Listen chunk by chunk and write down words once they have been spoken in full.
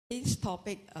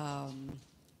topic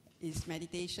is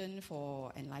meditation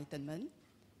for enlightenment.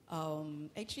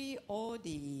 Actually, all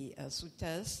the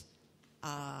suttas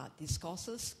are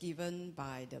discourses given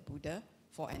by the Buddha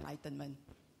for enlightenment.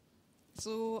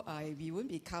 So we won't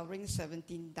be covering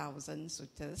 17,000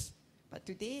 suttas, but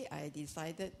today I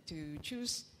decided to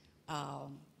choose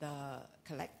the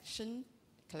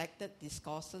collected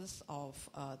discourses of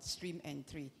stream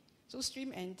entry. So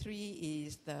stream entry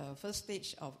is the first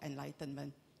stage of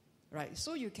enlightenment, right?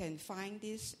 So you can find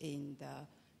this in the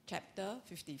chapter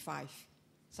 55,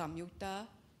 Samyutta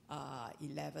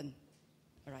 11,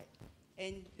 right?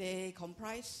 And they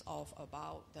comprise of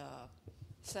about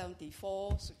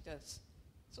 74 suttas.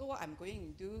 So what I'm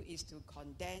going to do is to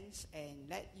condense and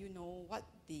let you know what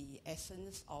the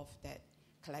essence of that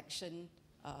collection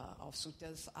of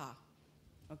suttas are.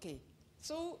 Okay,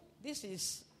 so this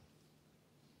is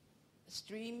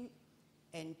stream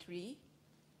entry.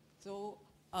 So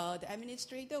the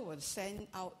administrator will send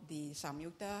out the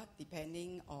Samyutta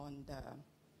depending on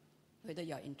whether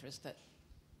you are interested.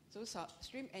 So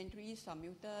stream entry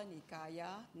Samyutta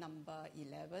Nikaya number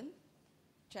 11,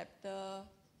 chapter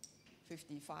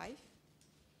 55.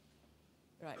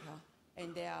 Right, huh?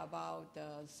 And there are about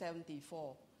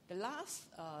 74. The last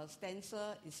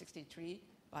stanza is 63,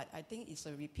 but I think it's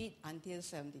a repeat until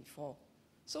 74.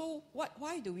 So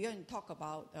why do we want to talk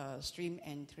about stream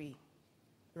entry?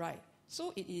 Right.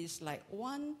 So it is like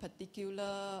one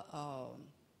particular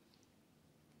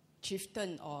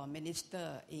chieftain or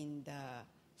minister in the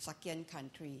Sakyan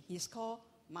country. He's called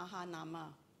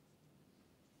Mahanama.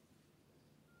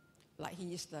 Like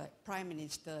he is the prime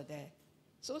minister there.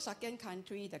 So Sakyan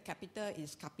country, the capital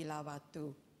is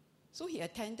Kapilavatthu. So he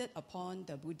attended upon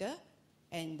the Buddha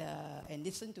and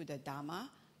listened to the Dhamma,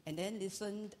 and then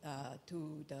listened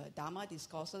to the Dhamma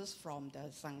discourses from the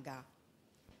Sangha.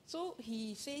 So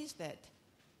he says that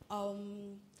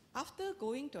after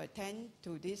going to attend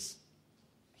to this,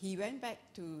 he went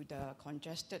back to the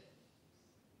congested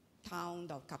town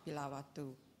of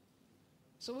Kapilavatthu.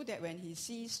 So that when he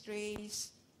sees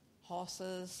strays,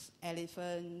 horses,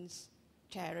 elephants,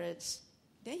 chariots,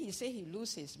 then he says he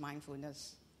loses his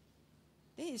mindfulness.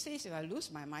 Then he says, if I lose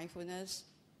my mindfulness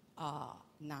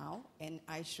now, and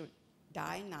I should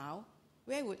die now,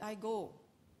 where would I go?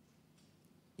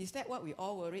 Is that what we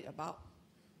all worried about?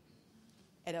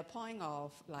 At a point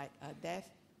of death,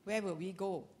 where will we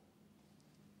go?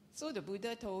 So the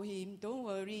Buddha told him, don't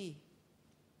worry.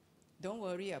 Don't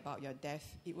worry about your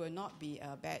death. It will not be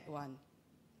a bad one.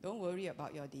 Don't worry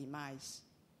about your demise.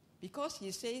 Because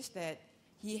he says that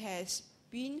he has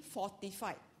been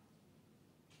fortified.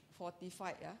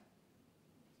 Fortified, yeah?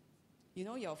 You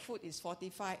know, your food is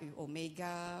fortified with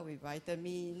omega, with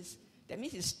vitamins. That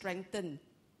means it's strengthened,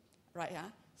 right? Yeah?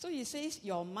 So he says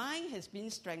your mind has been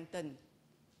strengthened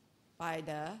by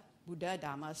the Buddha,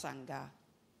 Dhamma, Sangha.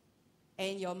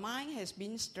 And your mind has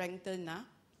been strengthened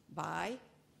by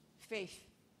faith.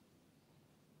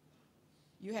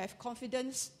 You have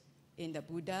confidence in the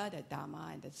Buddha, the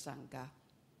Dhamma, and the Sangha.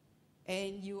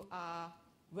 And you are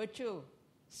virtue,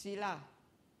 sila.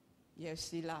 You have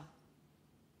sila.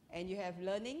 And you have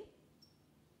learning.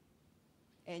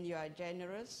 And you are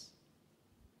generous.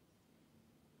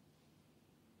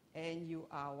 And you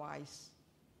are wise.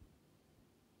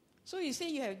 So you say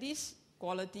you have these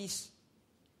qualities.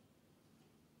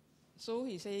 So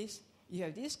he says, you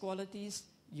have these qualities,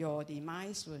 your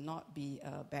demise will not be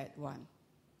a bad one.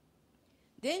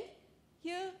 Then,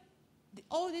 here,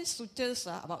 all these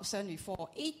suttas are about 74.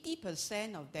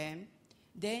 80% of them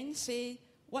then say,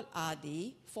 what are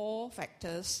the 4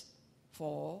 factors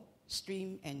for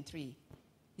stream entry?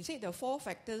 He said the 4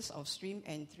 factors of stream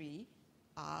entry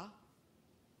are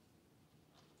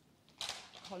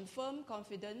confirm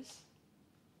confidence,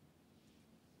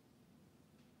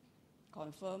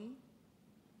 confirm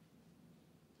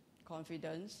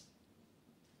confidence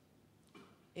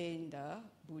in the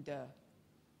Buddha.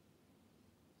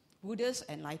 Buddha's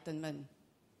enlightenment.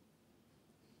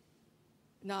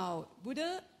 Now,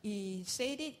 Buddha, he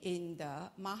said it in the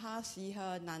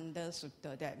Mahasihananda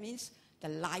Sutta. That means the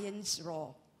lion's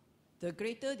roar. The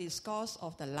greater discourse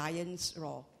of the lion's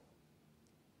roar.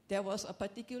 There was a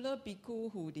particular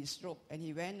bhikkhu who disrobed and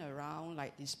he went around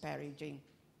like disparaging.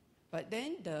 But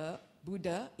then the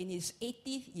Buddha, in his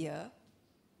 80th year,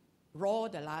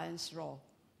 roared the lion's roar.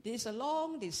 This is a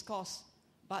long discourse,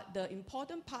 but the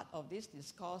important part of this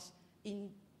discourse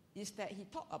is that he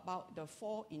talked about the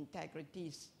 4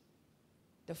 integrities.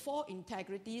 The 4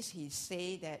 integrities he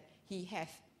say that he have.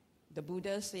 The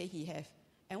Buddha say he have.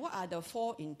 And what are the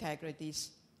 4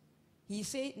 integrities? He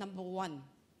said, number 1,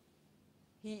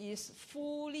 he is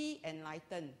fully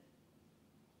enlightened.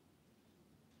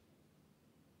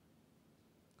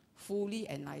 fully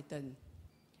enlightened.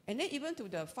 And then even to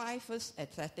the 5 first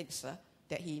ascetics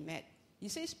that he met, he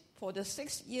says, for the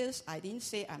 6 years, I didn't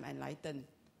say I'm enlightened.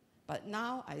 But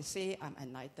now I say I'm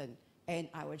enlightened. And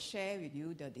I will share with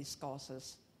you the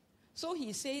discourses. So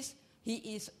he says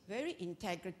he is very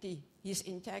integrity. His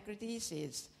integrity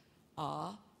is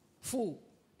full.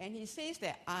 And he says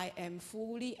that I am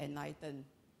fully enlightened.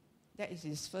 That is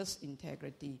his first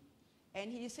integrity.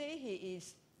 And he says he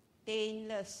is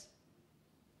taintless.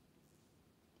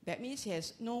 That means he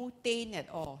has no taint at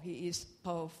all. He is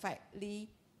perfectly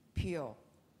pure.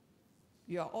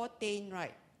 You are all taint,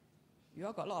 right? You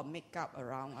all got a lot of makeup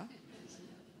around,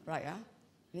 right?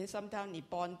 Then sometimes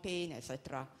Nippon paint,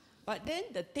 etc. But then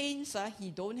the taints,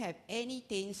 he don't have any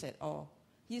taints at all.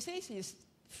 He says he's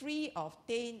free of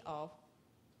taint of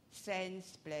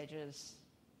sense pleasures.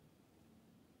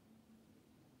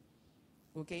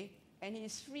 Okay? And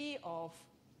he's free of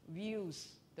views,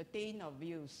 the taint of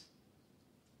views.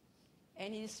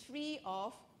 And he's free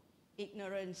of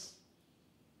ignorance.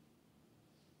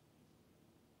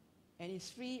 And he's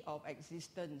free of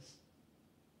existence.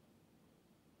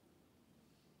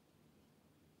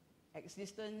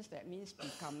 Existence, that means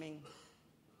becoming.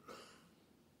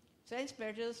 Sense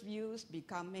pleasures, views,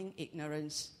 becoming,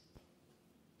 ignorance.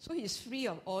 So he's free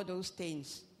of all those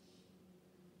things.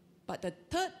 But the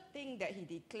third thing that he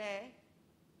declared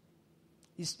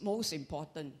is most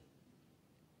important.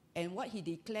 And what he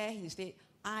declared, he said,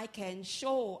 I can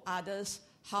show others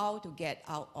how to get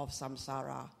out of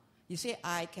samsara. He said,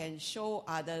 I can show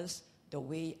others the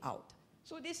way out.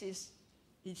 So this is,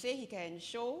 he said he can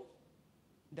show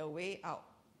the way out.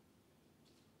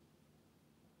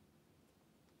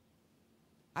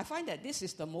 I find that this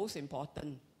is the most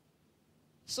important.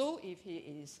 So if he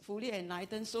is fully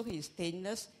enlightened, so he is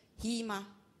taintless,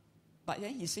 but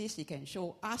then he says he can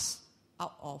show us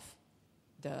out of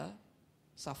the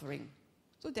suffering.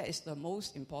 So that is the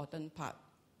most important part.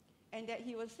 And that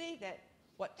he will say that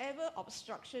whatever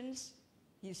obstructions,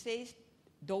 he says,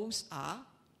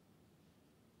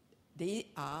 they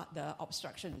are the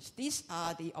obstructions. These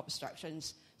are the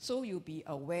obstructions. So you be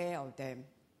aware of them.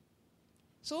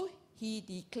 So he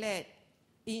declared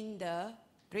in the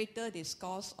greater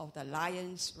discourse of the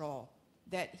lion's roar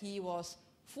that he was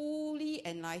fully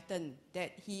enlightened,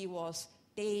 that he was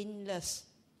taintless,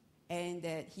 and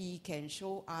that he can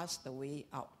show us the way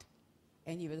out.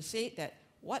 And he will say that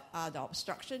what are the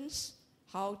obstructions,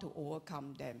 how to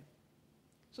overcome them.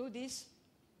 So this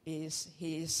is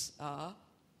his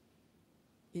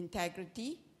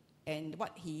integrity and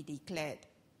what he declared.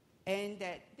 And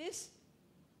that this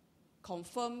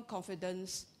confirmed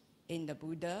confidence in the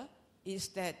Buddha is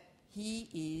that he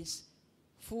is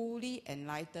fully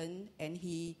enlightened and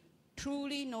he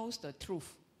truly knows the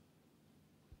truth.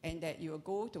 And that you will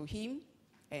go to him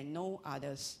and know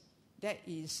others. That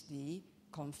is the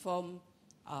confirmed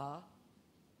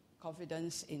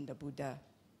confidence in the Buddha.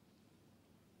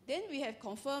 Then we have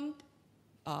confirmed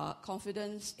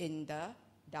confidence in the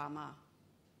Dharma.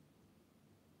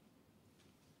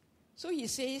 So he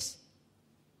says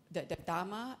that the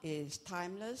Dharma is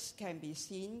timeless, can be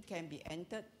seen, can be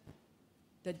entered.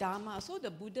 The Dharma, so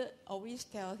the Buddha always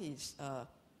tells his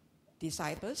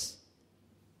disciples,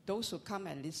 those who come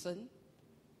and listen,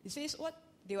 he says,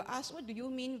 they will ask, what do you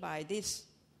mean by this?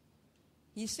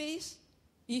 He says,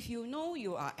 if you know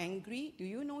you are angry, do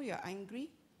you know you are angry?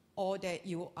 Or that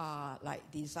you are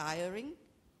like desiring?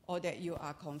 Or that you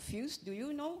are confused? Do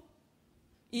you know?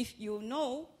 If you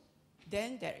know,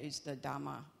 then there is the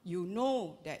Dharma. You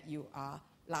know that you are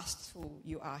lustful,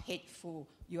 you are hateful,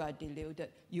 you are deluded.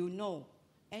 You know.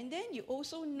 And then you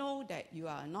also know that you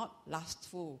are not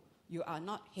lustful, you are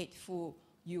not hateful,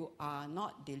 you are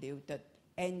not deluded.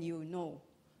 And you know.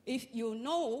 If you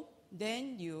know,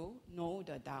 then you know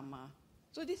the Dharma.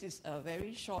 So this is a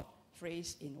very short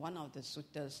phrase in one of the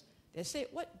suttas. They say,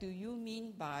 what do you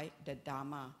mean by the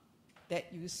Dharma?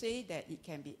 That you say that it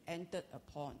can be entered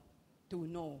upon, to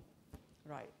know,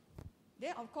 right?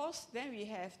 Then, of course, then we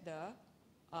have the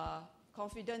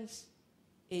confidence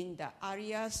in the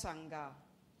Arya Sangha.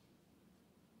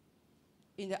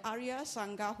 In the Arya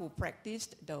Sangha who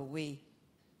practiced the way,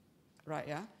 right?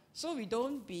 Yeah. So we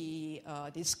don't be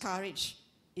discouraged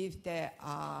if there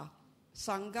are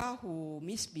Sangha who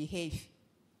misbehave,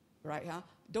 right? Yeah.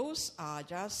 Those are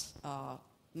just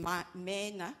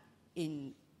men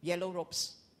in yellow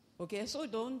robes. Okay, so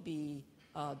don't be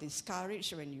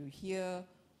discouraged when you hear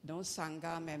those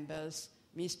Sangha members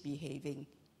misbehaving,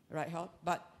 right? Huh?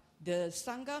 But the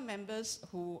Sangha members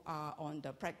who are on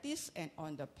the practice and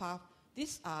on the path,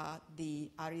 these are the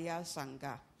Arya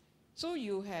Sangha. So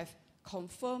you have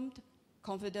confirmed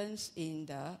confidence in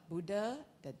the Buddha,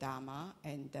 the Dharma,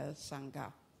 and the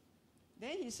Sangha.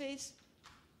 Then he says,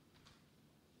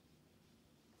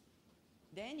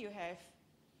 then you have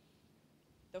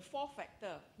the fourth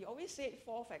factor. He always said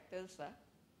 4 factors.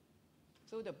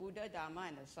 So the Buddha, Dharma,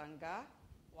 and the Sangha,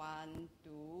 1,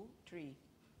 2, 3.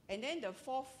 And then the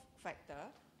fourth factor,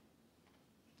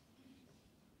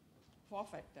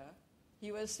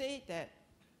 he will say that,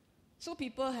 so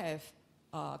people have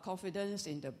confidence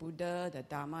in the Buddha, the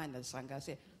Dharma, and the Sangha.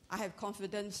 Say, I have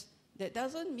confidence. That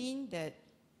doesn't mean that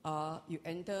you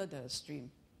enter the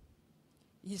stream.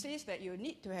 He says that you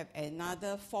need to have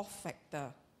another 4th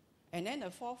factor. And then the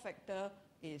 4th factor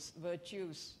is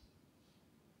virtues,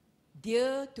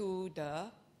 dear to the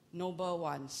noble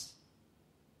ones.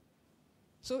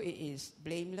 So it is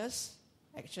blameless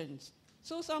actions.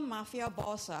 So some mafia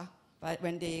boss, but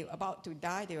when they about to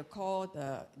die, they will call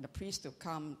the priest to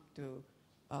come to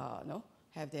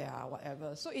have their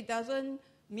whatever. So it doesn't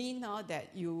mean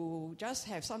that you just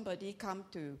have somebody come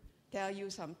to tell you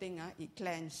something, it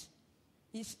cleanses.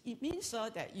 It means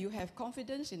that you have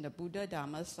confidence in the Buddha,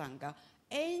 Dharma, Sangha,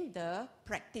 and the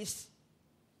practice.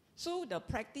 So the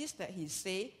practice that he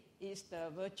say is the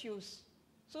virtues.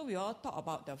 So we all talk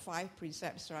about the 5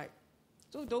 precepts, right?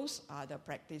 So those are the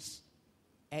practice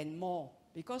and more,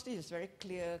 because this is very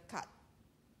clear cut.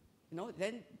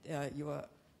 Then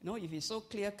if it's so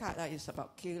clear cut, it's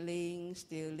about killing,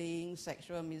 stealing,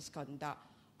 sexual misconduct,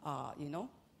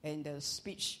 and the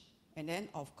speech, and then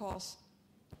of course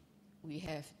we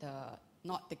have the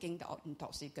not taking the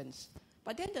intoxicants.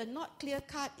 But then the not clear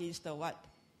cut is the what?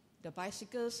 The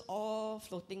bicycles all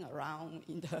floating around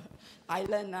in the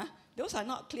island. Those are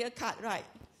not clear cut, right?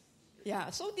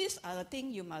 Yeah, so these are the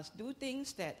things you must do,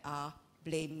 things that are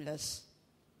blameless,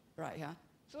 right?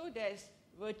 So there's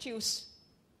virtues.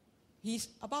 He's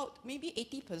about maybe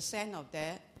 80% of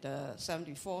the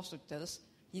 74 suttas.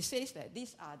 He says that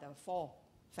these are the 4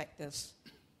 factors,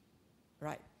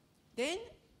 right? Then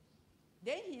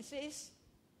he says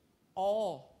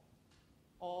all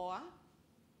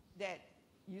that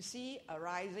you see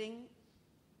arising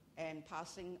and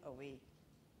passing away.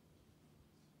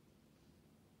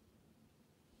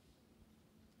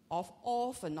 Of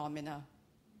all phenomena,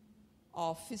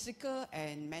 of physical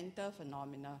and mental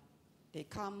phenomena, they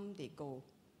come, they go.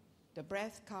 The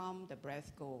breath come, the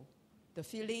breath go. The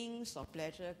feelings of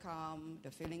pleasure come,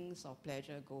 the feelings of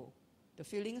pleasure go. The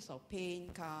feelings of pain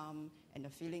come, and the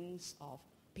feelings of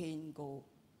pain go.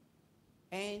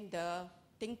 And the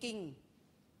thinking,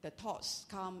 the thoughts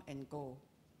come and go.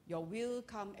 Your will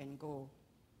come and go.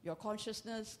 Your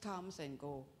consciousness comes and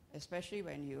go, especially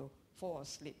when you fall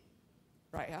asleep,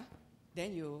 right?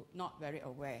 Then you're not very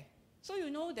aware. So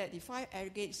you know that the 5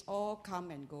 aggregates all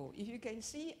come and go. If you can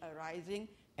see arising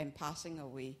and passing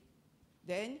away,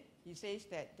 then he says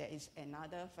that there is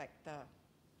another factor.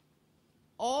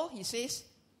 Or he says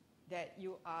that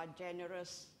you are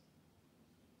generous.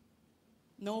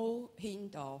 No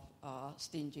hint of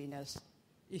stinginess.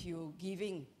 If you're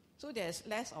giving, so there's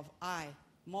less of I,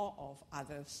 more of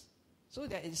others. So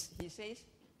that is, he says,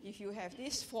 if you have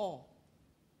these 4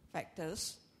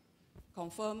 factors,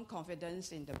 confirm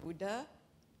confidence in the Buddha,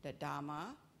 the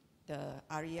Dharma, the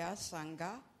Arya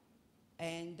Sangha,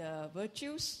 and the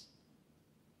virtues,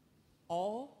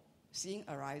 or seeing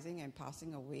arising and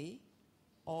passing away,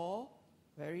 or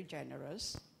very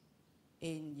generous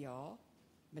in your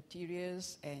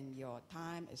materials and your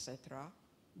time, etc.,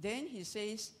 then he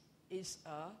says is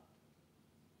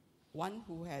one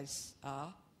who has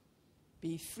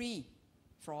be free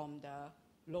from the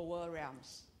lower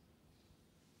realms.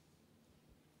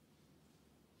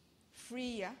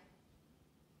 Free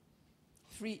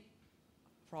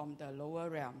from the lower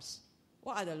realms.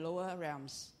 What are the lower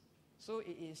realms? So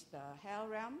it is the hell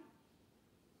realm,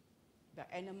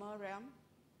 the animal realm,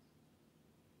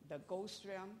 the ghost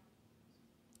realm,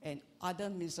 and other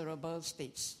miserable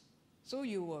states. So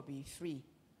you will be free.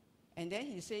 And then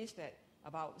he says that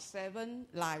about 7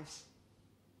 lives,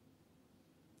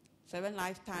 7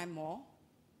 lifetime more,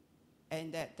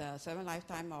 and that 7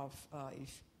 lifetime of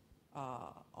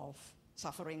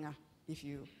suffering. If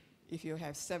you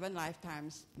have 7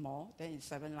 lifetimes more, then it's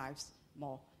 7 lives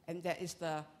more, and that is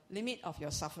the limit of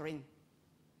your suffering.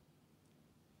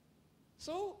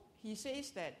 So he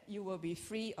says that you will be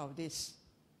free of this.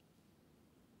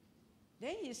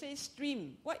 Then he says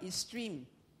stream. What is stream?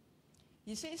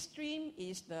 He says stream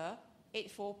is the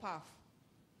Eightfold Path.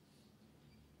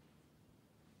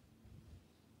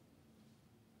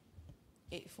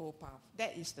 Eightfold Path.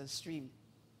 That is the stream.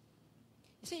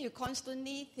 You see, you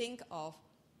constantly think of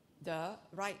the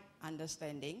right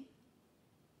understanding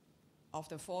of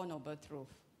the Four Noble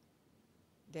Truths.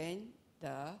 then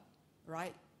the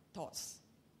right thoughts,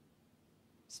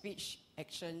 speech,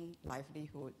 action,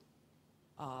 livelihood,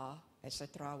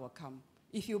 etc. will come.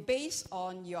 If you base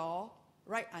on your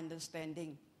right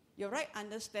understanding, your right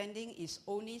understanding is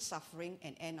only suffering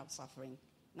and end of suffering.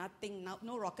 Nothing,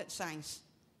 no rocket science,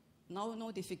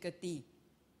 no difficulty.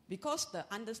 Because the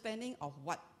understanding of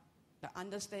what? The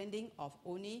understanding of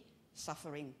only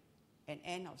suffering and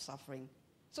end of suffering.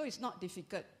 So it's not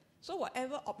difficult. So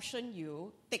whatever option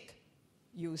you take,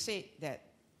 you say that,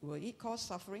 will it cause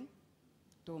suffering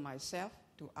to myself,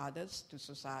 to others, to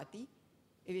society?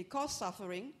 If it causes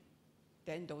suffering,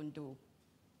 then don't do.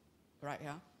 Right?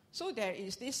 Yeah? So there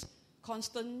is this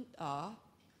constant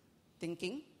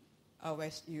thinking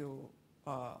when you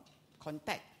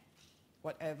contact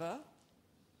whatever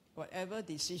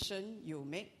decision you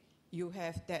make, you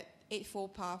have that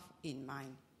Eightfold Path in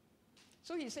mind.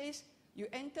 So he says, you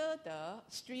enter the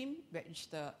stream, which is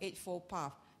the Eightfold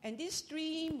Path, and this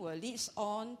stream will lead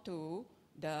on to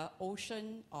the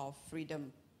ocean of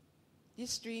freedom.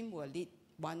 This stream will lead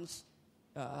once,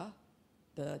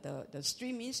 the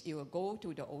stream is, it will go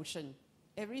to the ocean.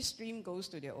 Every stream goes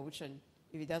to the ocean.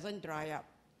 If it doesn't dry up,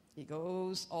 it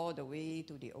goes all the way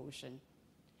to the ocean.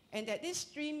 And that this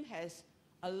stream has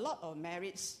a lot of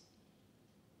merits.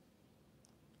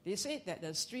 They say that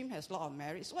the stream has a lot of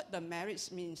merits. What the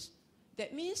merits means?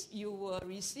 That means you will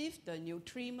receive the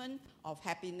nutriment of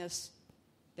happiness.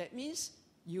 That means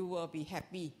you will be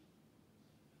happy.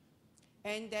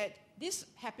 And that this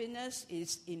happiness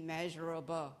is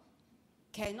immeasurable,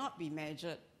 cannot be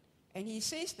measured. And he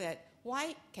says that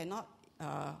why cannot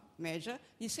measure?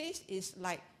 He says it's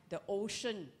like the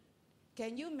ocean.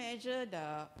 Can you measure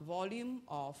the volume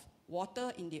of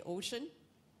water in the ocean?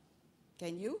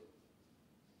 Can you?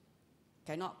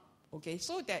 Cannot. Okay,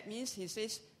 so that means he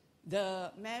says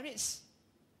the merits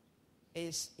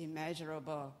is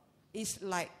immeasurable. It's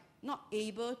like not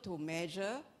able to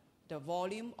measure the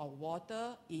volume of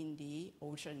water in the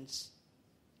oceans.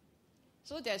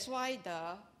 So that's why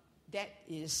that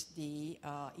is the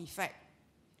effect.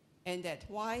 And that's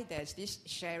why there's this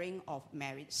sharing of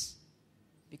merits.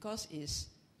 Because it's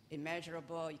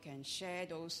immeasurable, you can share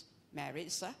those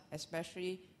merits,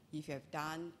 especially if you have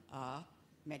done a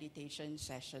meditation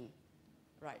session.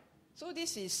 Right. So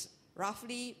this is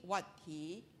roughly what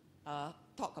he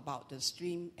talked about the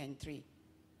stream entry.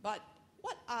 But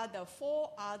what are the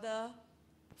four other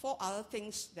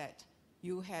things that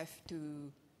you have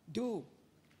to do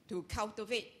to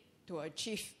cultivate, to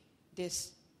achieve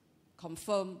this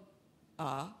confirmed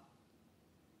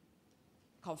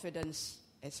confidence,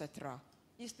 etc.?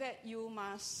 Is that you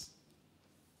must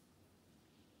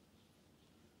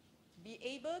be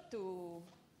able to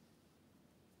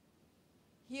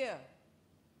hear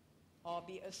or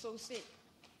be associate.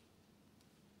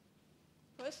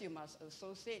 First, you must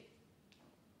associate,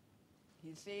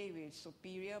 he say, with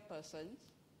superior persons.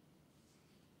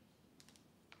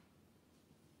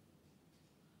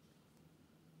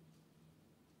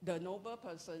 The noble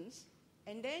persons.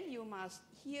 And then you must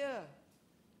hear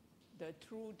the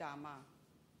true Dharma.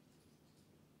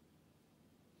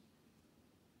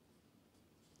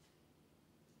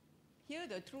 Hear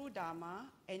the true Dharma,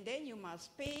 and then you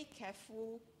must pay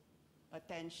careful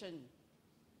attention.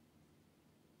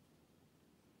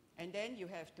 And then you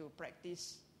have to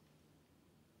practice.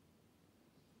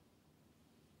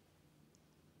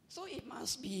 So it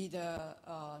must be the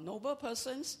noble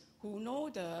persons who know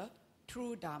the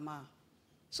true Dharma.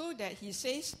 So that he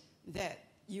says that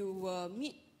you will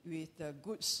meet with the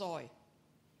good soil.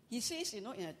 He says, in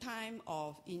a time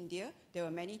of India, there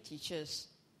were many teachers.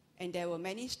 And there were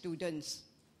many students.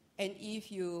 And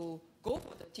if you go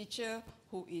for the teacher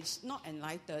who is not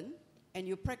enlightened, and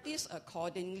you practice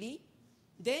accordingly,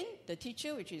 then the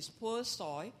teacher, which is poor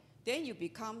soil, then you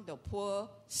become the poor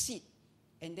seed.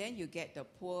 And then you get the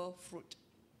poor fruit.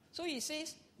 So he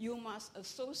says, you must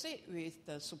associate with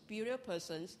the superior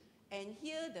persons and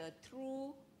hear the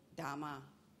true Dharma.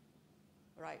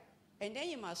 Right? And then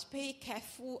you must pay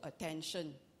careful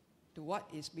attention to what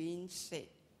is being said.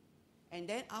 And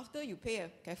then after you pay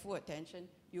careful attention,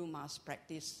 you must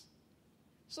practice.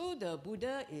 So the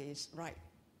Buddha is right.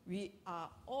 We are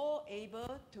all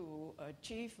able to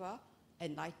achieve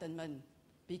enlightenment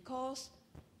because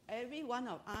every one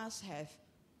of us have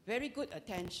very good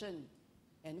attention.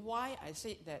 And why I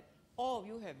said that all of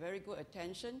you have very good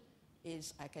attention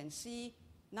is I can see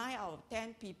 9 out of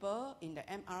 10 people in the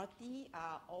MRT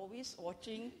are always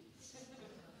watching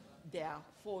their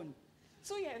phone.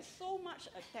 So you have so much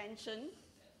attention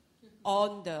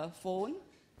on the phone.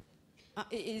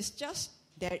 It is just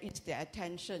there is the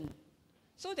attention.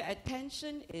 So the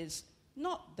attention is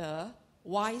not the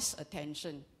wise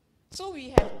attention. So we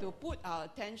have to put our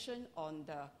attention on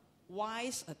the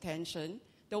wise attention,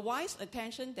 the wise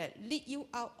attention that lead you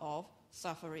out of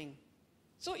suffering.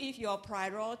 So if your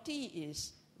priority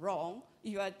is wrong,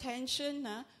 if your attention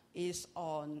is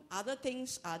on other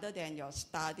things other than your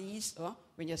studies,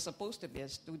 when you're supposed to be a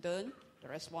student, the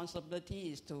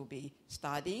responsibility is to be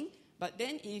studying. But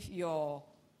then if your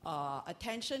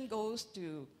attention goes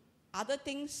to other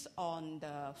things on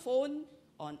the phone,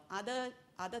 on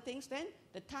other things, then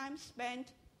the time spent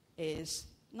is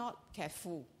not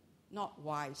careful, not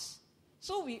wise.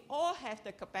 So we all have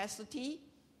the capacity.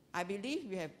 I believe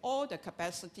we have all the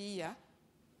capacity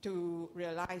to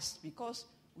realize, because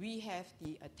we have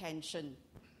the attention.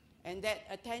 And that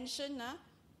attention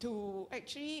to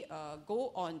actually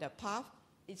go on the path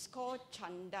is called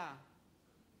chanda.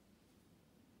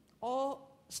 All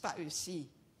start with C.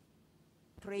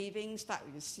 Craving start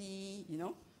with C,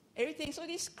 everything. So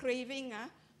this craving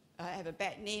have a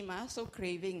bad name, so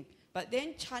craving. But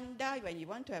then chanda, when you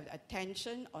want to have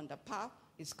attention on the path,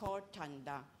 is called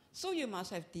chanda. So you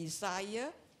must have desire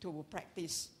to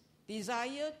practice.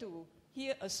 Desire to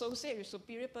associate with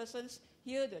superior persons,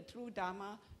 hear the true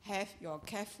Dharma, have your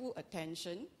careful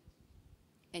attention,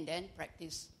 and then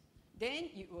practice. Then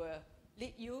it will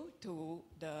lead you to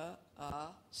the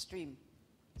stream.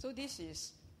 So this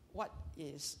is what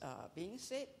is being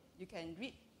said. You can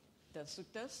read the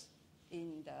suttas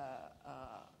in the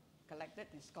collected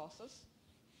discourses.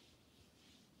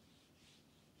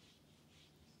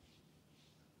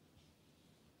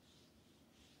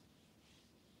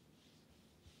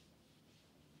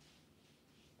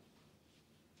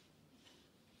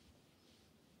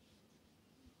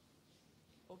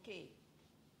 Okay.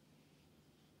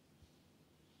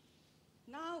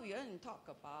 Now we are going to talk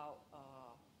about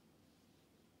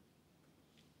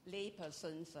lay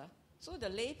persons. So the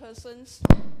lay persons,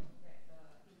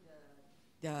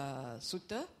 the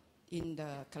sutta in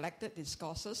the collected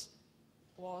discourses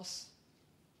was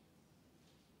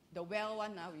the well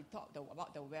one. We talked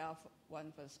about the well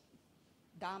one first.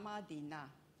 Dhamma Dina.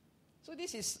 So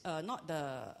this is not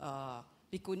the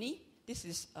bhikkhuni. This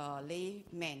is a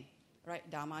layman, right?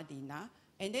 Dhamma Dina.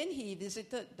 And then he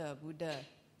visited the Buddha,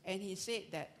 and he said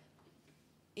that,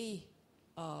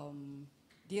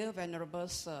 dear Venerable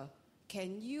Sir,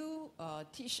 can you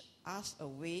teach us a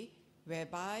way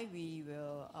whereby we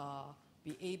will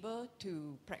be able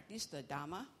to practice the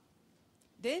Dhamma?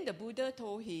 Then the Buddha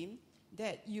told him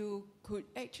that you could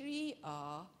actually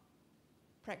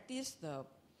practice the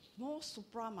more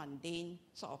supramundane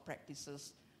sort of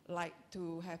practices, like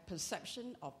to have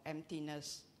perception of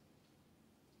emptiness.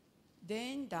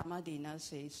 Then Dhammadina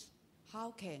says,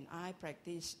 how can I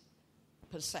practice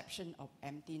perception of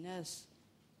emptiness?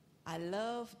 I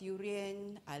love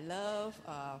durian. I love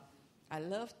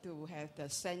to have the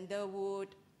sandalwood.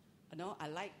 I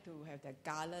like to have the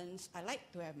garlands. I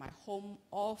like to have my home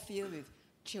all filled with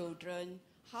children.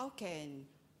 How can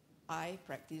I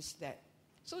practice that?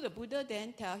 So the Buddha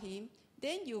then tell him,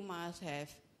 then you must have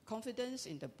confidence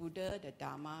in the Buddha, the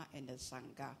Dhamma, and the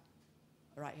Sangha,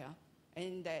 right?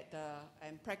 And that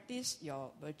and practice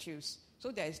your virtues.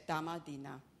 So there is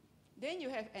Dhammadina. Then you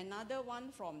have another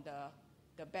one from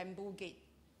the bamboo gate.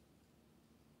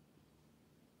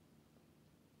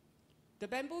 The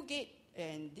bamboo gate,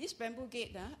 and this bamboo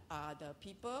gate are the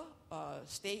people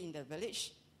stay in the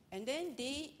village, and then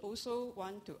they also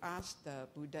want to ask the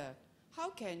Buddha, how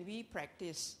can we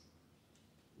practice?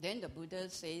 Then the Buddha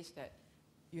says that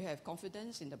you have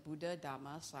confidence in the Buddha,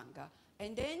 Dhamma, Sangha,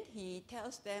 and then he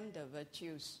tells them the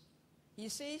virtues. He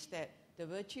says that the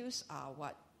virtues are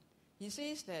what? He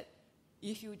says that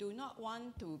if you do not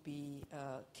want to be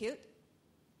killed,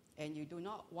 and you do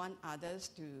not want others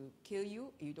to kill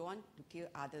you, you don't want to kill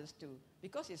others too.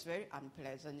 Because it's very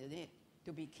unpleasant, isn't it?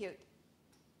 To be killed.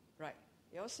 Right.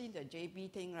 You all seen the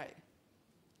JB thing, right?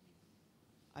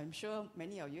 I'm sure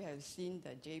many of you have seen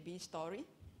the JB story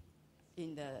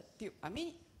in the tube. I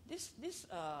mean, this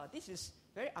is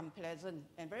very unpleasant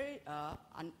and very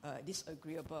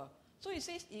disagreeable. So it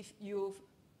says if you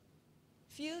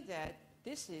feel that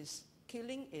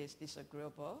killing is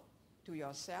disagreeable to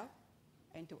yourself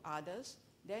and to others,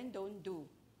 then don't do.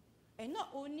 And not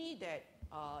only that,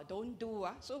 don't do,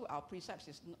 so our precepts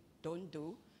is don't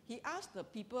do. He asked the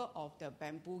people of the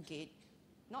bamboo gate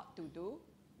not to do,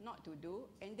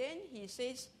 and then he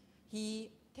says,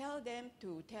 he tell them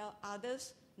to tell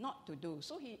others not to do.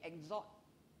 So he exhort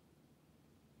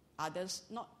others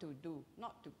not to do,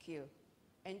 not to kill.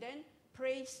 And then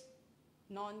praise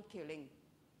non-killing.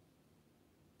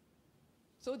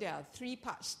 So there are three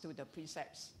parts to the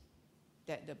precepts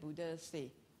that the Buddha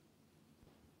say.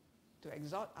 to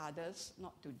exhort others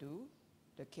not to do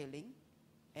the killing,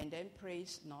 and then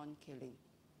praise non-killing.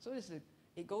 So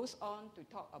it goes on to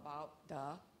talk about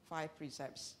the 5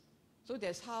 precepts. So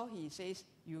that's how he says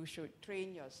you should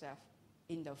train yourself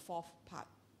in the 4th part.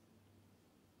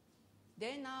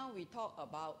 Then now we talk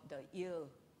about the ill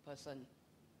person.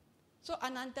 So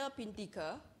Ananta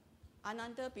Pintika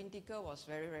was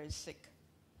very, very sick.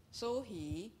 So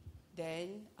he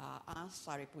then asked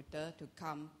Sariputta to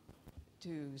come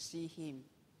to see him.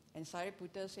 And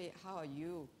Sariputta said, "How are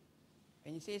you?"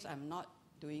 And he says, "I'm not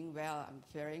doing well. I'm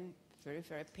feeling very,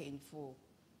 very painful.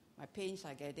 My pains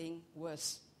are getting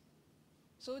worse."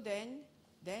 So then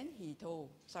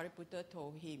Sariputta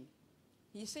told him,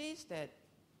 he says that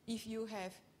if you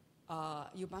have,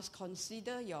 you must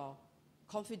consider your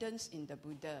confidence in the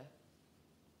Buddha.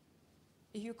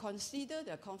 If you consider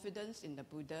the confidence in the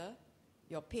Buddha,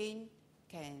 your pain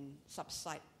can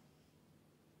subside.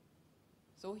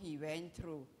 So he went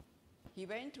through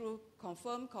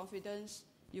confirmed confidence.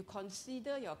 You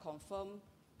consider your confirmed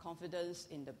confidence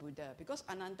in the Buddha. Because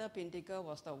Ananta Pintika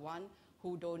was the one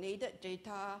who donated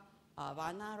Jeta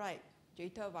Vana, right?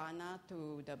 Jeta Vana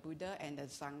to the Buddha and the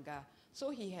Sangha.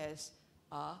 So he has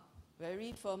a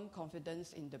very firm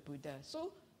confidence in the Buddha.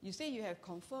 So you say you have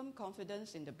confirmed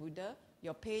confidence in the Buddha,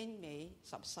 your pain may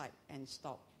subside and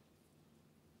stop.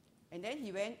 And then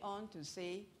he went on to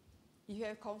say, if you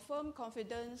have confirmed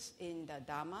confidence in the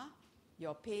Dhamma,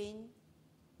 your pain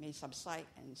may subside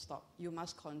and stop. You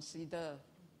must consider.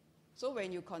 So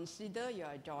when you consider, you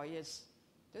are joyous.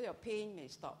 So your pain may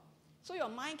stop. So your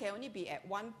mind can only be at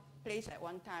one place at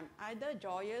one time, either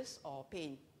joyous or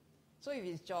pain. So if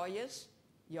it's joyous,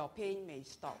 your pain may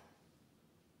stop.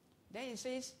 Then it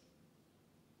says,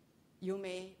 you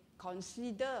may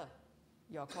consider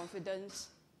your confidence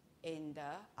in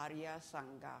the Arya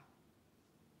Sangha.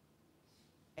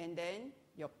 And then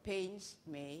your pains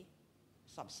may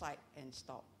subside and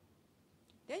stop.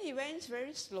 Then he went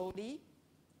very slowly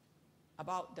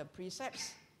about the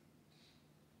precepts.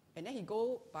 And then he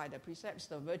go by the precepts,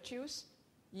 the virtues.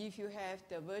 If you have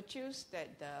the virtues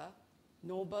that the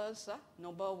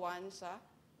noble ones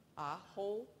are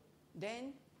whole,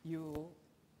 then your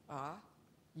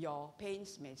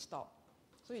pains may stop.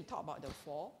 So he talked about the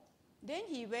 4. Then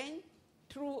he went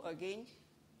through again.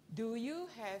 Do you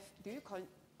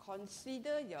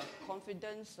consider your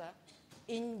confidence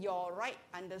in your right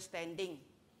understanding,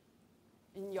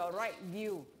 in your right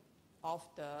view of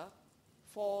the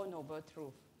 4 Noble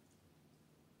Truths?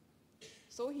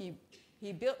 So he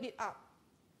built it up.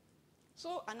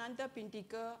 So Ananta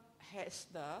Pintika has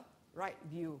the right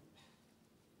view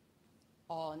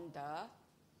on the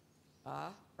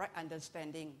right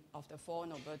understanding of the 4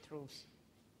 Noble Truths.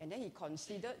 And then he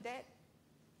considered that.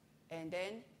 And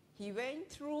then he went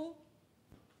through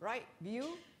right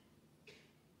view,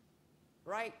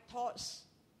 right thoughts.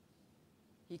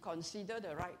 He considered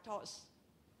the right thoughts.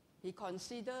 He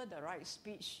considered the right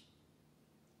speech.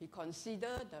 He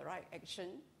considered the right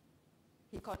action.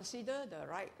 He considered the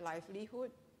right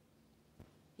livelihood.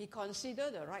 He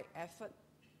considered the right effort.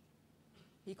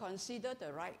 He considered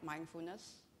the right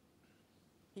mindfulness.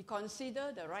 He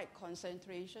considered the right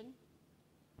concentration.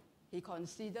 He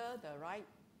considered the right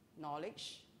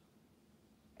knowledge.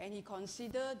 And he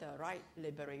considered the right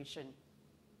liberation.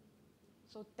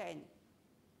 So 10.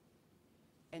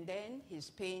 And then his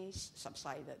pains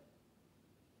subsided.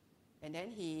 And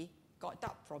then he got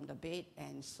up from the bed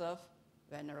and served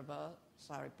Venerable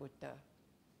Sariputta.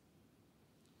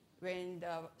 When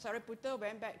the Sariputta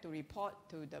went back to report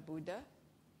to the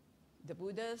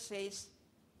Buddha says,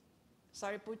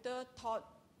 Sariputta taught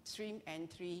stream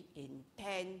entry in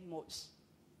 10 modes.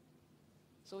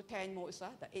 So 10 modes,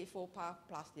 the Eightfold Path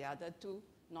plus the other 2,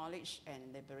 knowledge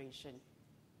and liberation.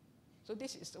 So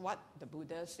this is what the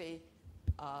Buddha said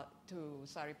to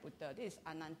Sariputta. This is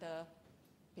Ananta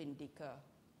Pintika.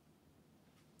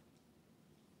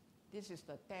 This is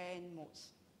the 10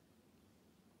 modes.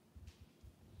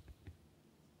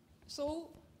 So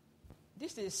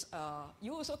this is,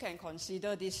 you also can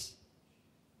consider this.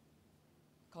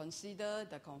 Consider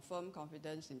the confirmed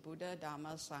confidence in Buddha,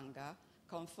 Dhamma, Sangha.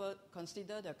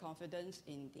 Consider the confidence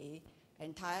in the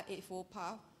entire Eightfold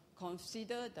Path.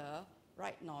 Consider the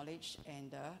right knowledge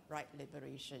and the right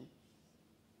liberation.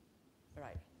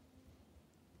 Right.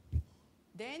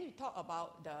 Then we talk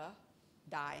about the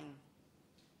dying.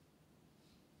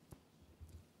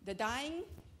 The dying,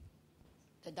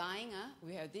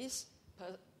 we have this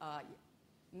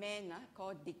man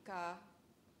called Dika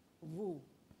Wu.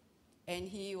 And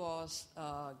he was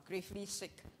gravely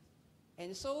sick.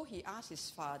 And so he asked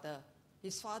his father.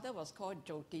 His father was called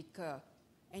Jotika.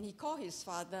 And he called his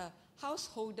father,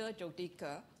 householder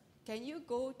Jotika, can you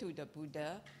go to the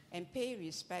Buddha and pay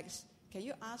respects? Can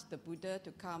you ask the Buddha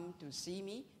to come to see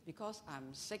me because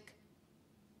I'm sick?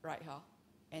 Right, huh?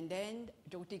 And then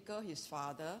Jotika, his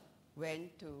father,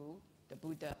 went to the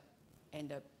Buddha, and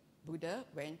the Buddha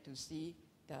went to see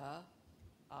the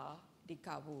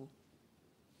Dikavu.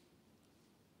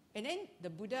 And then the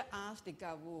Buddha asked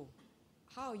Dikavu,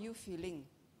 how are you feeling?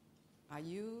 Are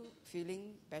you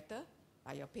feeling better?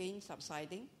 Are your pain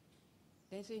subsiding?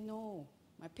 They say, no,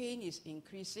 my pain is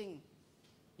increasing.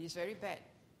 It's very bad.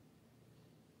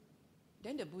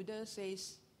 Then the Buddha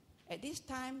says, at this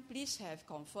time, please have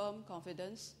confirmed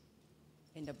confidence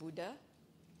in the Buddha,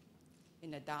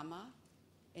 in the Dharma,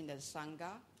 in the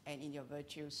Sangha, and in your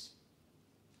virtues.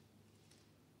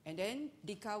 And then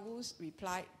Dikavu's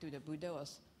reply to the Buddha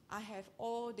was, I have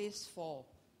all these four.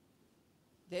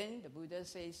 Then the Buddha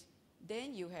says,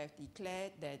 then you have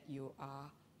declared that you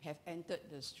have entered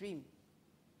the stream.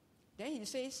 Then he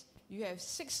says, you have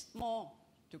 6 more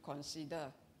to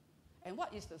consider. And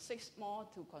what is the 6 more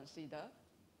to consider?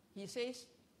 He says,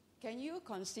 can you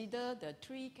consider the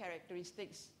 3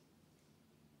 characteristics?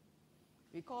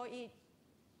 We call it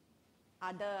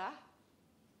Ada,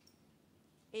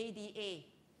 ADA,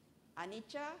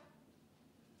 Anicca,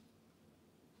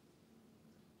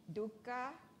 Dukkha,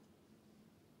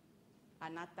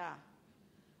 Anatta,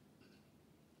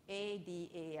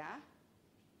 ADA.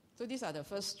 So these are the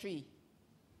first 3.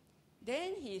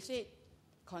 Then he said,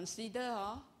 consider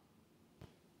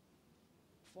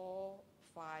 4,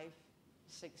 5,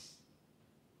 6.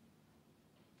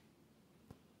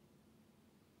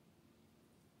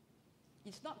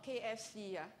 It's not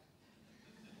KFC,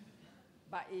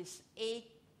 but it's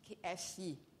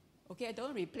AFC. Okay, I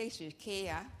don't replace with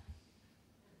K.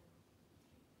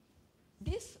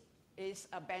 This is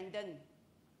abandon,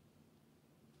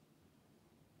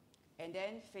 and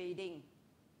then fading,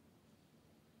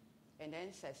 and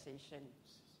then cessation.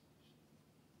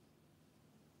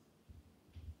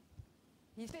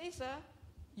 He says,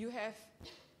 you have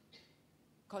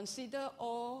considered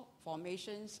all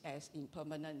formations as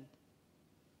impermanent,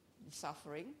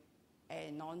 suffering,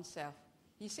 and non-self.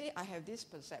 He said, I have these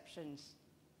perceptions.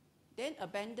 Then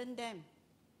abandon them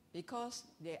because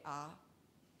they are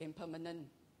impermanent,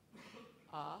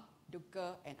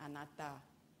 dukkha and anatta.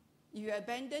 If you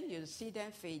abandon, you see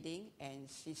them fading and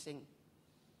ceasing.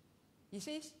 He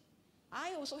says,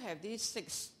 I also have these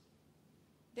 6.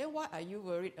 Then what are you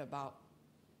worried about?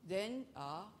 Then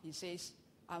he says,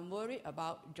 I'm worried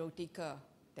about Jotika.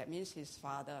 That means his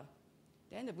father.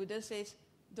 Then the Buddha says,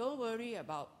 don't worry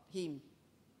about him.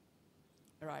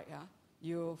 Right,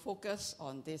 you focus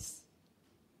on this.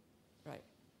 Right.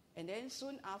 And then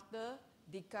soon after,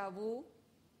 Dikavu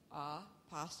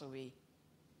passed away.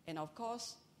 And of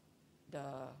course, the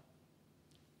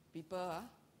people,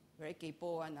 very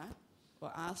kaypo one,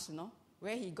 will ask,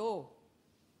 where he go?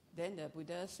 Then the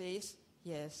Buddha says,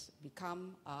 he has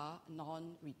become a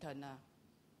non-returner.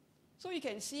 So you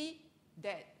can see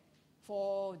that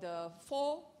for the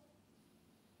 4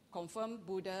 confirmed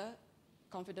Buddha,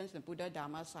 confidence in Buddha,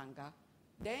 Dharma, Sangha,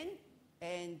 then,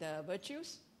 and the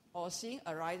virtues, or seeing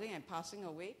arising and passing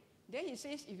away, then he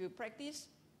says, if you practice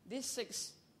these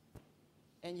 6,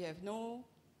 and you have no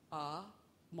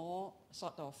more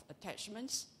sort of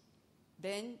attachments,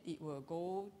 then it will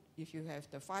go, if you have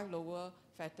the 5 lower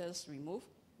fetters removed,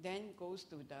 then goes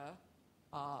to the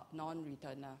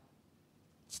non-returner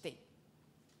state.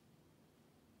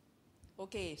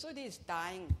 Okay, so this is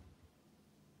dying.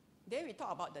 Then we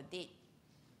talk about the dead.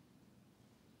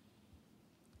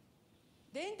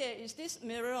 Then there is this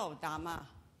mirror of Dharma.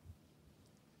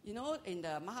 In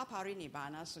the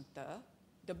Mahaparinibbana Sutta,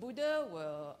 the Buddha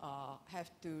will have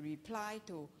to reply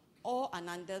to all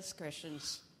Ananda's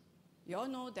questions. You all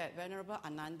know that Venerable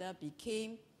Ananda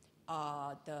became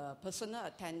the personal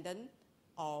attendant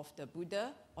of the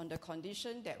Buddha on the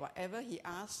condition that whatever he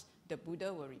asked, the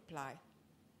Buddha will reply.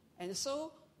 And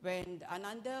so when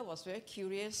Ananda was very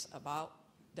curious about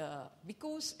the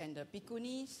bhikkhus and the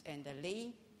bhikkhunis and the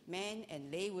lay men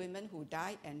and lay women who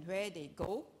died and where they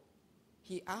go,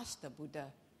 he asked the Buddha,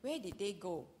 where did they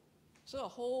go? So a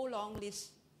whole long list.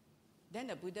 Then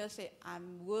the Buddha said,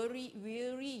 I'm worried,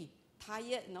 weary,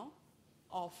 tired,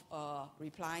 of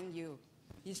replying you.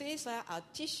 He says, I'll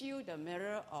teach you the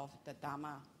mirror of the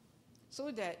Dharma,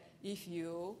 so that if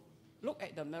you look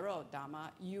at the mirror of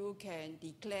Dharma, you can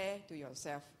declare to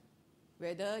yourself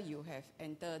whether you have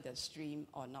entered the stream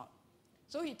or not.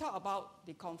 So he talked about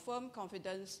the confirmed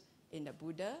confidence in the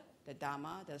Buddha, the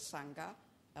Dharma, the Sangha,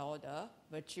 or the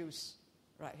virtues,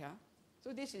 right here.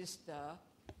 So this is the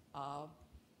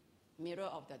mirror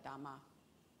of the Dharma.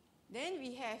 Then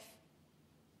we have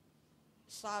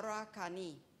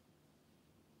Sarakani.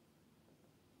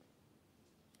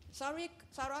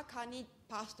 Sarakani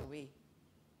passed away.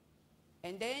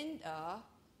 And then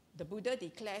the Buddha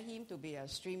declared him to be a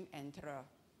stream enterer.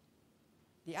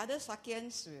 The other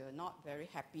Sakyans were not very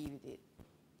happy with it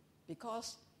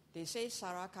because they say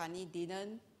Sarakani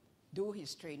didn't do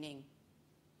his training.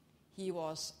 He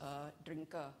was a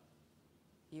drinker.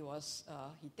 He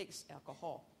takes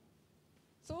alcohol.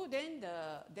 So then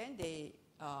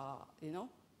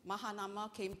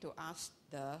Mahanama came to ask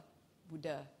the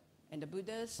Buddha, and the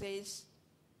Buddha says,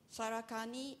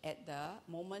 Sarakani at the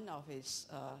moment of his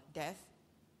death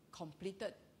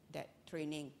completed that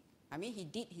training. I mean, he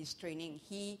did his training.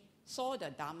 He saw the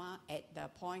Dharma at the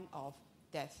point of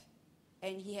death.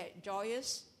 And he had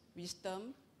joyous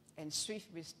wisdom and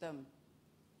swift wisdom.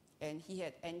 And he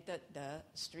had entered the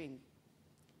stream.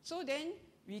 So then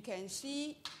we can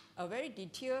see a very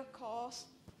detailed course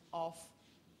of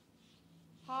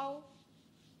how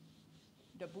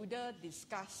the Buddha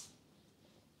discussed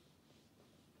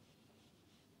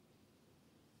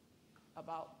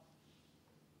about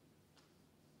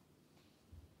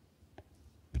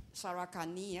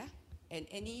Sarakani and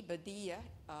anybody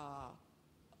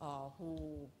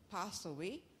who passed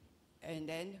away, and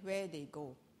then where they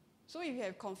go. So if you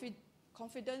have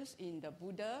confidence in the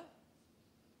Buddha,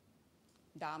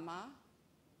 Dharma,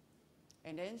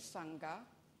 and then Sangha,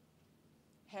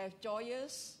 have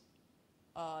joyous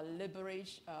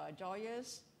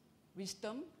joyous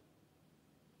wisdom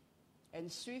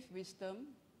and swift wisdom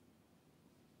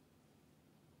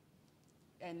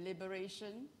and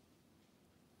liberation,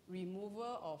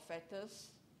 removal of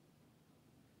fetters,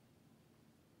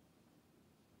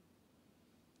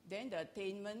 then the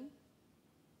attainment,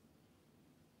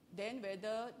 then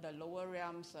whether the lower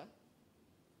realms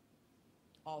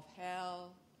of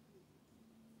hell,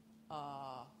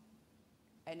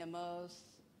 animals,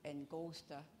 and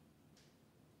ghosts.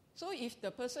 So if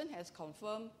the person has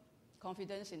confirmed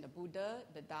confidence in the Buddha,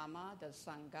 the Dharma, the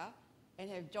Sangha, and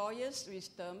have joyous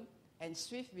wisdom and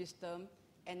swift wisdom,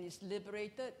 and is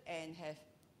liberated and have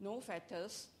no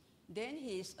fetters, then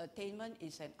his attainment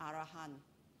is an arahant,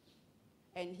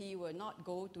 and he will not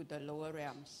go to the lower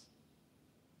realms.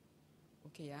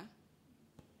 Okay,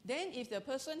 Then if the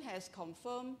person has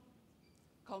confirmed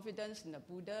confidence in the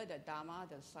Buddha, the Dharma,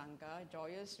 the Sangha,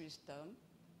 joyous wisdom,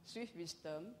 swift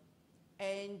wisdom,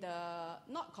 and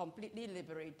not completely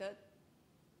liberated,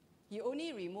 he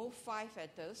only removed 5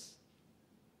 fetters,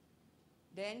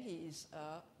 then he is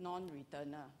a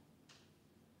non-returner.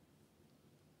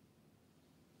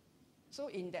 So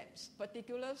in that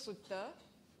particular sutta,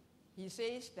 he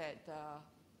says that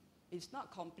it's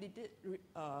not completely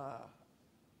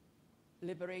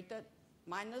liberated,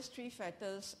 minus 3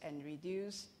 fetters and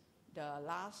reduce the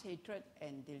last hatred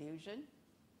and delusion.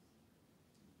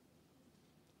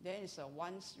 Then it's a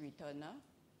once returner.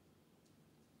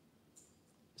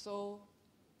 So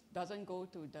doesn't go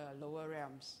to the lower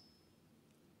realms.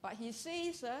 But he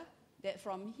says that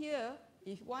from here,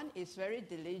 if one is very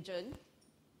diligent,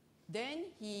 then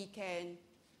he can,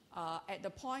 at the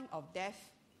point of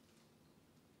death,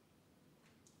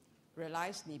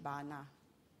 realize Nibbana.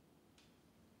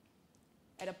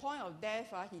 At the point of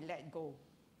death, he let go.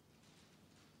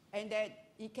 And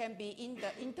that it can be in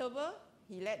the interval,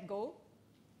 he let go,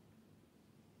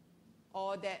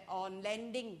 or that on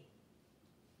landing,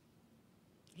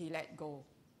 he let go.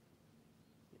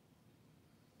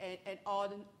 And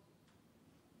on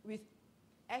with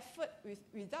effort,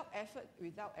 without effort,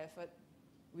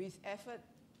 with effort.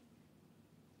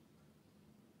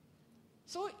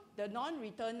 So the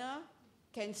non-returner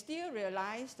can still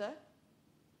realize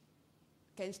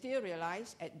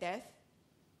at death,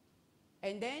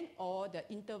 and then or the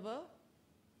interval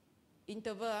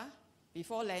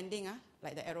before landing,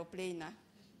 like the aeroplane,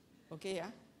 okay,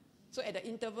 so at the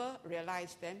interval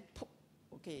realize, then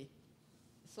okay,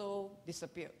 so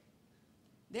disappeared.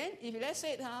 Then if let's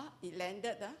say it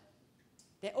landed,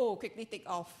 then quickly take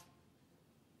off.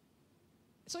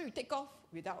 So you take off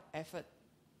without effort.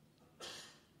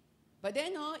 But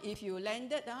then if you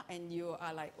landed and you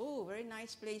are like, very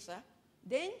nice place,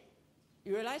 then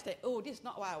you realize that, this is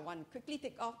not what I want. Quickly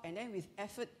take off, and then with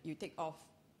effort you take off.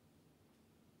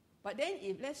 But then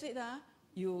if let's say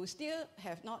you still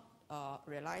have not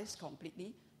realized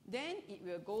completely, then it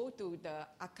will go to the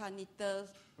akanita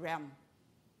realm.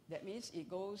 That means it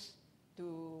goes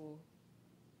to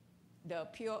the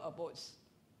pure abodes.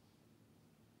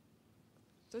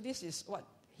 So this is what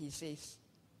he says.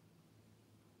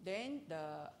 Then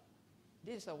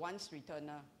this is a once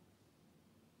returner.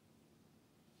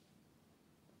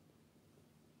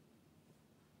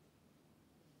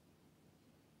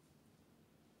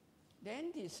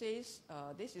 Then he says,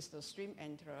 this is the stream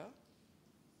enterer.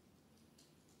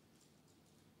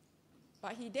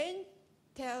 But he then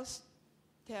tells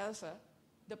her,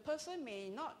 the person may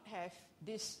not have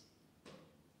this,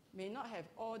 may not have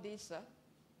all this.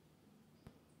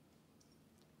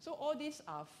 So all these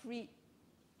are freed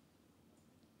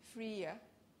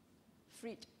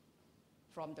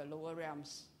from the lower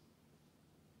realms.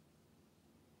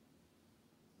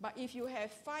 But if you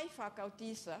have five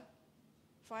faculties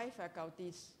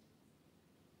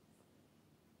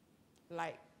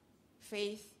like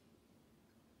faith,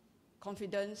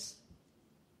 confidence,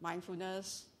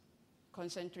 mindfulness,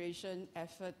 concentration,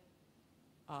 effort,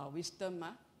 wisdom,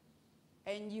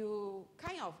 and you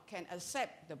kind of can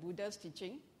accept the Buddha's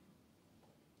teaching,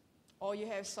 or you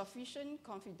have sufficient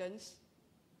confidence,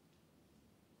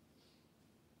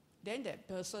 then that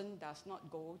person does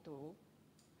not go to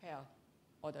hell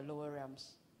or the lower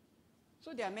realms.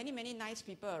 So there are many, many nice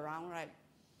people around, right?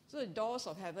 So the doors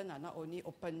of heaven are not only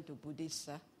open to Buddhists.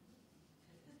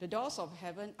 The doors of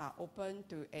heaven are open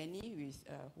to any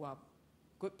who are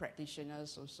good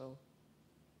practitioners also.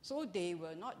 So they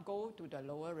will not go to the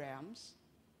lower realms,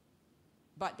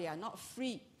 but they are not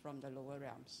free from the lower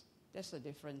realms. That's the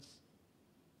difference.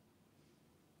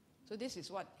 So this is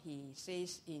what he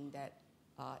says in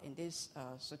this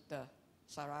sutta,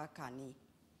 Sarakani.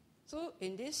 So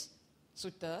in this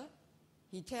sutta,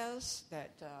 he tells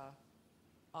that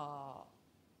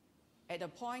at the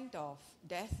point of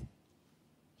death,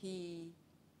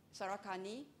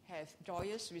 Sarakani have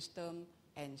joyous wisdom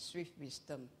and swift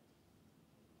wisdom.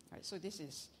 Right, so this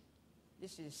is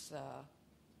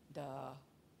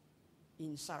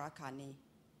in Sarakani,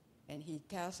 and he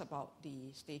tells about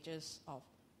the stages of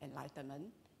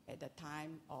enlightenment at the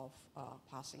time of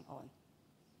passing on.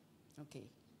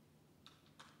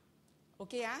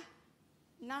 Okay,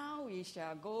 now we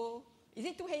shall go. Is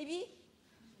it too heavy?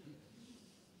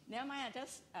 Never mind,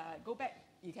 just go back.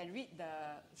 You can read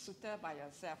the sutta by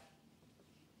yourself.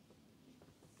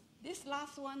 This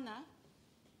last one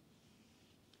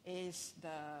is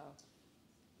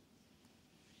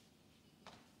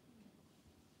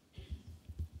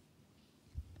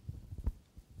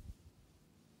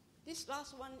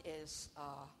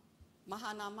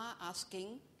Mahanama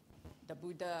asking the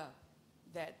Buddha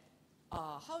that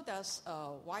how does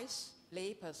a wise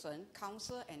lay person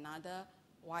counsel another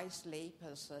wise lay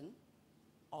person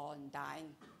on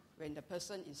dying when the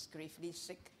person is gravely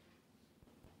sick?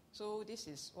 So this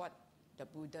is what the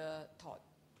Buddha taught.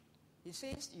 He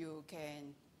says you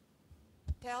can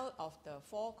tell of the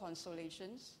 4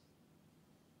 consolations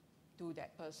to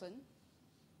that person,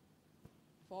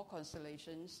 4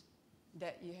 consolations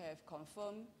that you have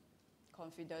confirmed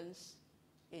confidence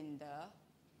in the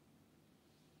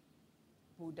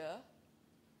Buddha,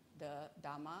 the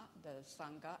Dhamma, the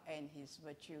Sangha, and his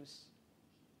virtues.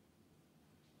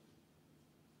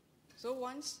 So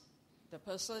once the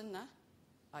person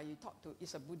you talk to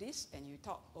is a Buddhist and you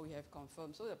talk, you have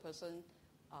confirmed. So the person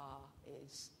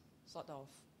is sort of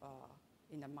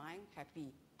in the mind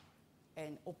happy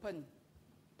and open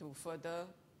to further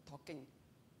talking,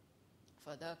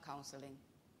 further counseling.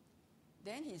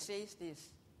 Then he says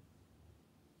this: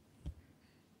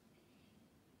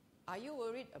 are you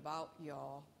worried about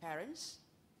your parents?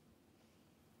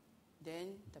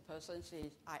 Then the person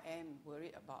says, I am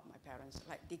worried about my parents.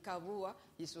 Like Dikavu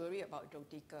is worried about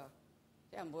Jyotika.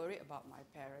 I'm worried about my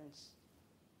parents.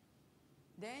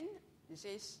 Then he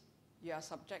says, you are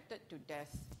subjected to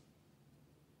death.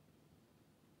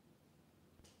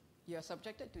 You are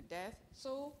subjected to death,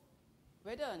 so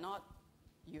whether or not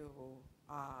you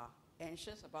are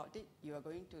anxious about it, you are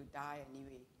going to die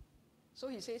anyway. So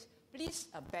he says, please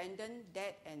abandon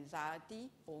that anxiety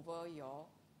over your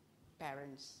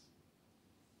parents.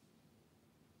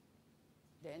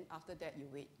 Then after that you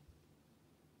wait.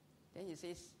 Then he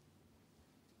says,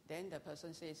 then the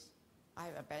person says, I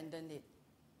have abandoned it.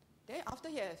 Then after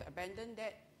he has abandoned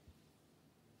that,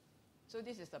 so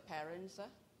this is the parents.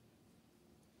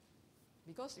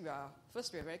 Because we are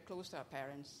very close to our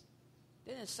parents.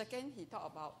 Then the second, he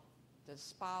talked about the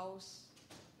spouse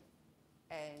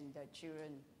and the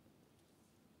children.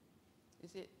 He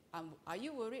said, are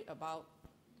you worried about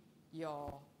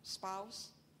your spouse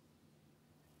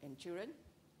and children?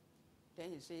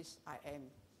 Then he says, I am.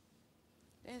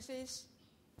 Then he says,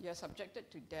 you are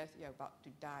subjected to death, you are about to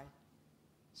die.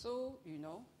 So,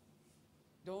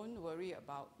 don't worry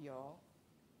about your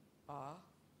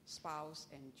spouse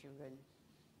and children.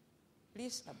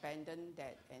 Please abandon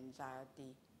that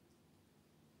anxiety.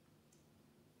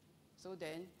 So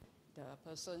then, the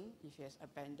person, if he has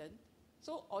abandoned,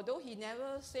 so although he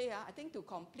never say, I think to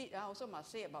complete, also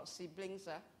must say about siblings.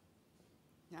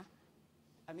 Yeah?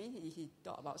 I mean, he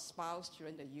talked about spouse,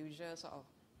 children, the usual sort of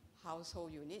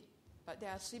household unit. But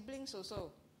there are siblings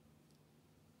also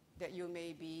that you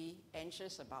may be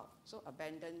anxious about. So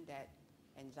abandon that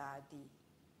anxiety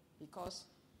because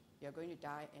you're going to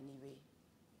die anyway.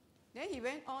 Then he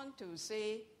went on to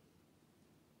say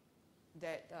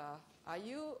that, are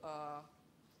you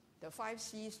the 5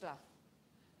 C's lah?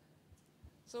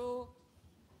 So,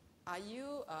 are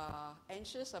you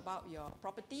anxious about your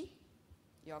property,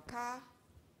 your car,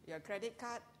 your credit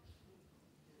card,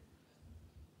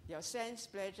 your sense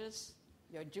pleasures,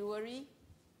 your jewelry?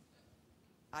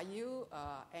 Are you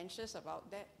anxious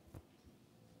about that?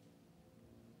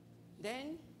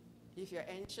 Then, if you're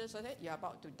anxious about that, you're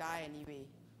about to die anyway.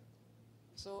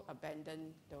 So,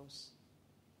 abandon those.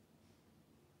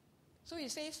 So, he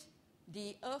says,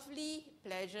 the earthly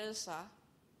pleasures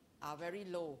are very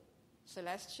low.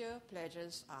 Celestial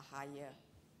pleasures are higher.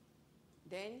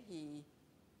 Then he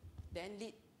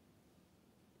lead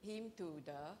him to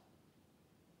the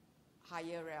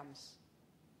higher realms,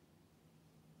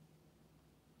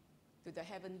 to the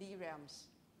heavenly realms.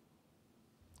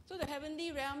 So the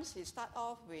heavenly realms, he start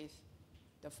off with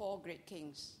the 4 great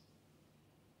kings.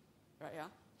 Right, yeah?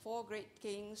 4 great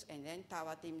kings, and then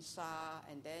Tawatimsa,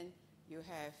 and then you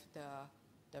have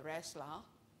the rest lah.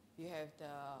 You have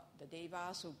the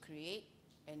devas who create,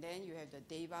 and then you have the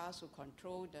devas who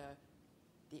control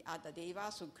the other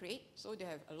devas who create. So they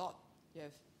have a lot.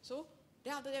 So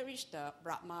then after that reach the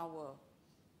Brahma world.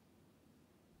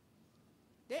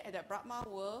 Then at the Brahma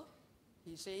world,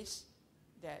 he says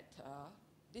that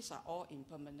these are all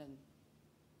impermanent.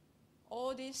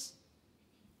 All these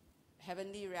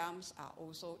heavenly realms are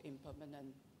also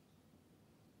impermanent.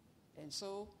 And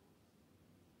so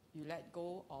you let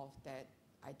go of that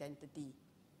identity,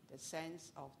 the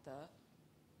sense of the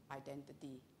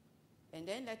identity. And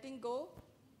then letting go,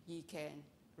 he can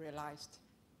realize.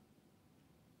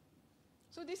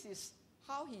 So this is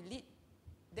how he lead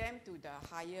them to the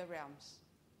higher realms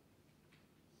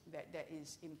that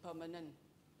is impermanent.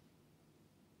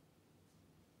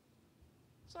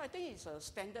 So I think it's a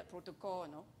standard protocol,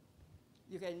 no?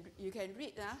 You can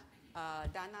read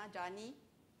Dana Jani.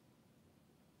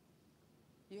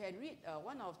 You can read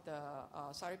one of the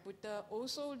Sariputta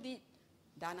also lead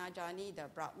Dana Jani, the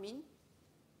Brahmin,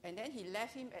 and then he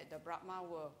left him at the Brahma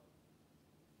world.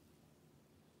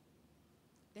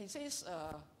 Then he says,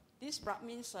 these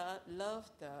Brahmins love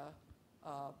the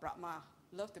Brahma,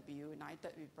 love to be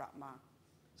united with Brahma.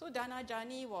 So Dana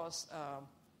Jani was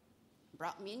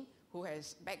Brahmin who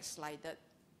has backslided.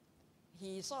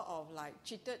 He sort of like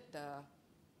cheated the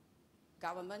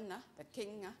government, the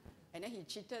king, and then he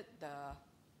cheated the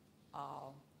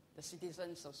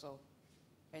citizens also.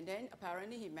 And then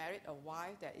apparently he married a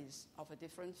wife that is of a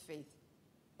different faith.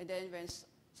 And then when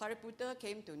Sariputta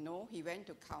came to know, he went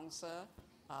to counsel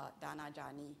Dana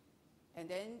Jani. And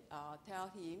then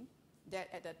tell him that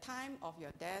at the time of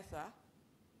your death,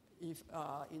 if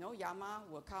Yama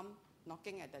will come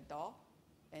knocking at the door,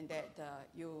 and that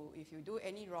if you do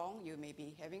any wrong, you may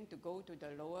be having to go to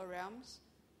the lower realms.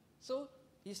 So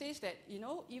he says that,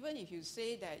 even if you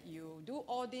say that you do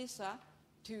all this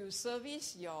to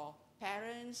service your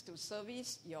parents,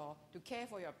 to care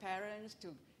for your parents, to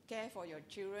care for your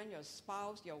children, your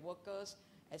spouse, your workers,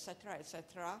 etc.,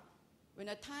 etc., when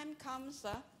the time comes,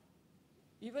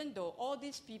 even though all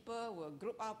these people will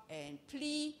group up and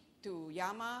plead to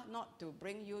Yama not to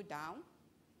bring you down,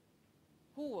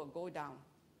 who will go down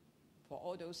for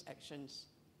all those actions?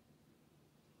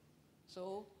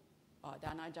 So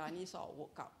Dana Jani sort of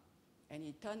woke up and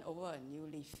he turned over a new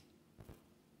leaf.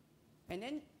 And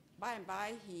then by and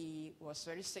by he was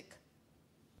very sick.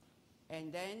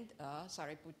 And then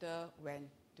Sariputta went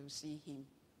to see him.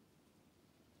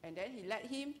 And then he led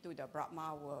him to the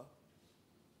Brahma world.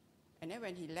 And then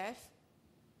when he left,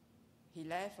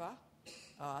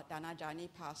 Dana Jani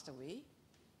passed away.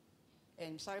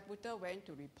 And Sariputta went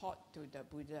to report to the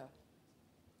Buddha.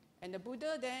 And the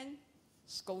Buddha then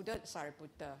scolded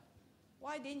Sariputta.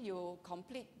 Why didn't you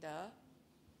complete the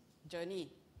journey?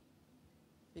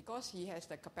 Because he has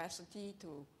the capacity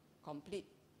to complete.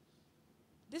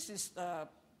 This is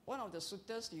one of the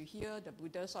suttas you hear the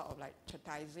Buddha sort of like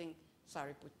chastising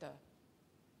Sariputta.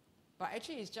 But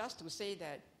actually it's just to say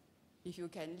that if you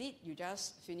can lead, you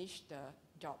just finish the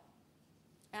job.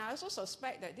 And I also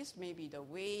suspect that this may be the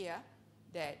way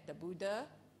that the Buddha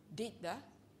did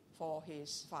for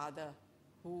his father,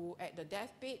 who at the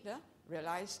deathbed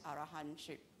realized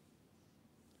arahantship.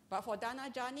 But for Dana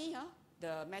Jani,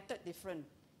 the method different,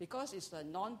 because it's a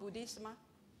non-Buddhist.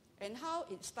 And how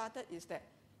it started is that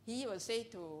he will say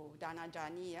to Dana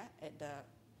Jani at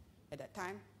that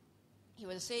time, he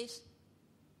will say,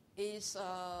 is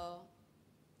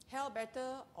hell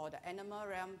better or the animal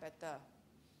realm better?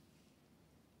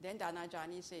 Then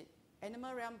Dhanajani said,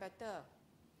 animal realm better.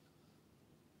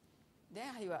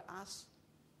 Then he will ask,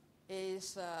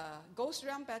 is ghost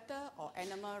realm better or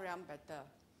animal realm better?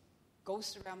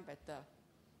 Ghost realm better.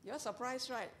 You're surprised,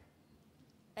 right?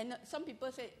 And some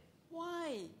people say,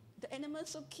 why? The animal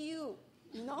so cute.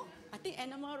 You know, I think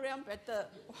animal realm better.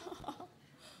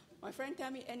 My friend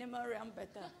tell me animal realm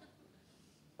better.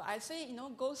 But I say,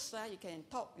 ghosts, you can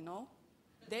talk,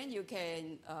 Then you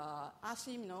can ask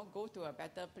him, go to a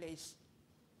better place.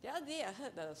 The other day I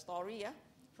heard the story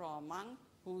from a monk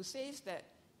who says that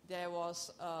there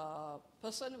was a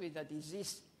person with a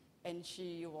disease and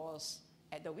she was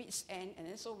at the wit's end and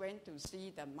then so went to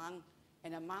see the monk.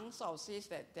 And the monk sort of says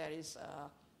that there is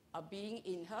a being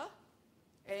in her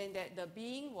and that the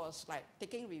being was like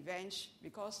taking revenge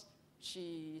because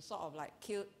she sort of like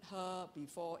killed her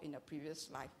before in a previous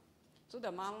life. So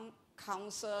the monk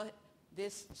counsels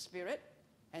this spirit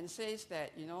and says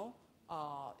that,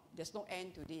 there's no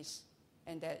end to this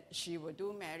and that she will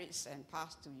do merits and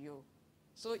pass to you.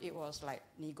 So it was like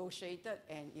negotiated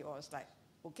and it was like,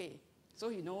 okay,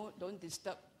 so don't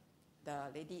disturb the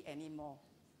lady anymore.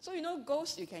 So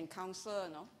ghosts you can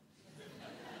counsel,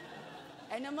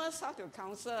 Animals have to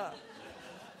counsel.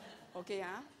 Okay,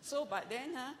 so but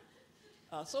then,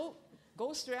 so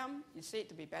ghost realm is said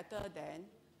to be better than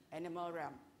animal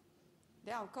realm.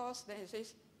 Then of course, then it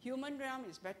says human realm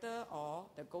is better or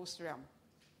the ghost realm.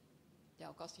 Then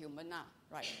of course human,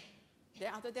 right?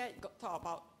 Then after that, talk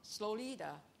about slowly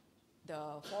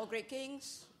the four great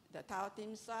kings, the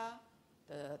Taotimsa,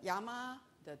 the Yama,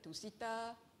 the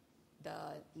Tusita,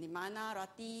 the Nimana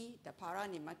Rati, the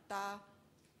Paranimata,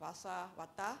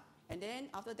 Vata, and then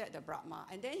after that the Brahma.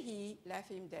 And then he left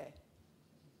him there.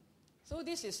 So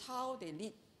this is how they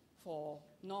lead for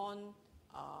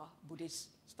non-Buddhists.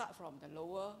 Start from the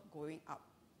lower, going up,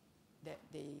 that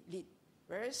they lead.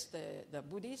 Whereas the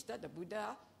Buddhists, the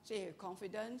Buddha, say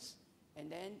confidence, and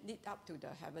then lead up to the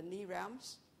heavenly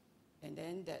realms. And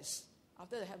then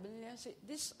after the heavenly realms, say,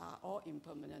 these are all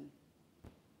impermanent.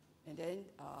 And then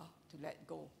to let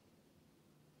go.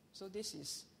 So this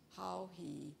is how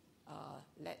he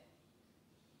led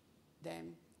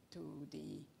them to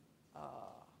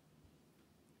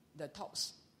the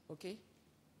talks. Okay?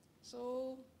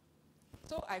 So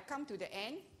I come to the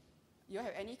end. You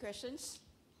have any questions?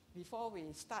 Before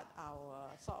we start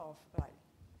our sort of like,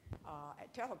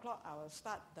 at 12 o'clock, I will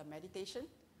start the meditation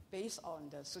based on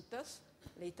the suttas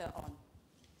later on.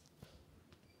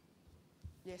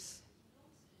 Yes?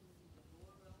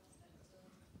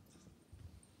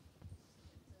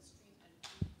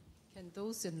 Can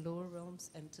those in lower realms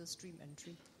enter stream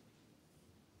entry?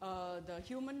 The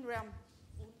human realm.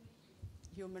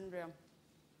 Human realm.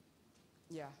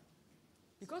 Yeah.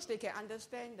 Because they can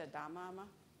understand the Dharma.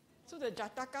 So the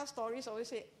Jataka stories always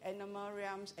say animal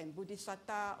realms, and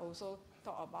Bodhisattva also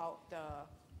talk about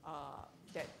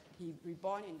that he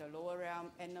reborn in the lower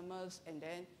realm, animals, and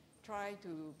then try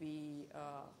to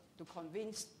to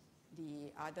convince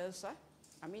the others.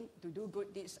 To do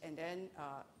good deeds and then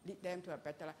lead them to a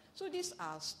better life. So these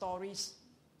are stories.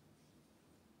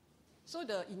 So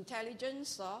the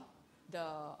intelligence, the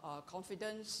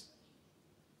confidence,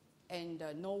 and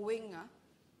the knowing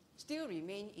still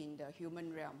remain in the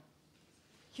human realm.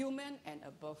 Human and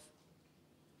above.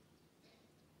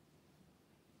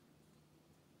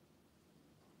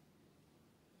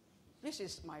 This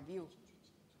is my view.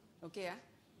 Okay,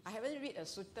 I haven't read a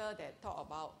sutta that talk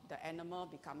about the animal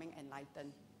becoming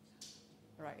enlightened.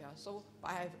 Right, so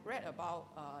I have read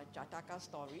about Jataka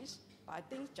stories, but I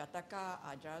think Jataka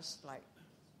are just like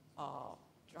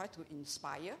try to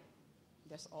inspire.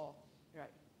 That's all,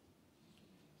 right?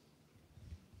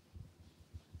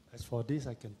 As for this,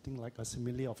 I can think like a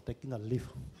simile of taking a lift.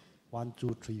 1,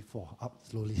 2, 3, 4, up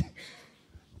slowly.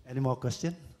 Any more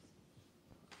questions?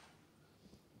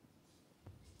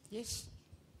 Yes.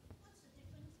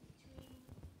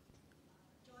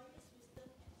 What's the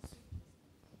difference between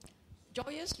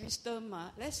joyous wisdom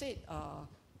and sweet wisdom? Joyous wisdom,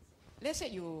 let's say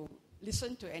you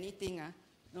listen to anything.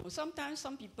 Sometimes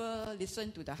some people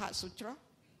listen to the Heart Sutra.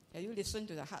 Have you listened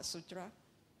to the Heart Sutra?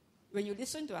 When you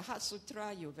listen to a Heart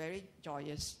Sutra, you're very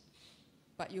joyous.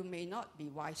 But you may not be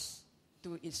wise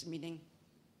to its meaning.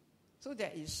 So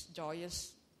that is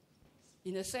joyous.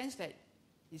 In the sense that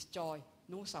it's joy,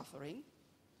 no suffering.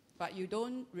 But you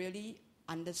don't really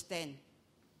understand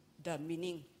the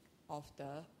meaning of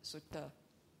the sutta.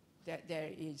 That there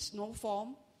is no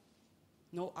form,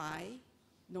 no I,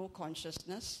 no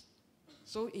consciousness.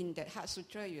 So in that Heart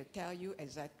Sutra, it will tell you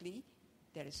exactly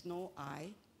there is no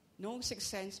I, no six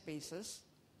sense bases,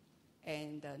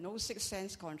 and no six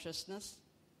sense consciousness,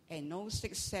 and no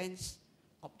six sense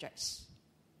objects.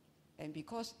 And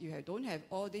because you don't have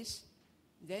all this,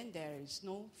 then there is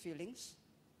no feelings,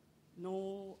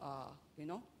 no,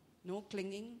 no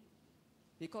clinging,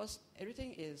 because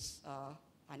everything is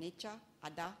anicca,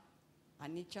 ada,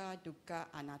 anicca, dukkha,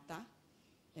 anatta,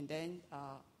 and then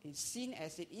it's seen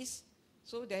as it is.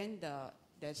 So then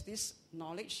there's this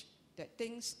knowledge that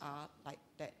things are like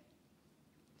that.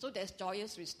 So there's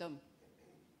joyous wisdom.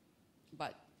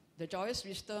 But the joyous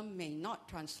wisdom may not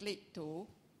translate to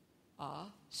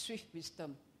swift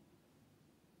wisdom.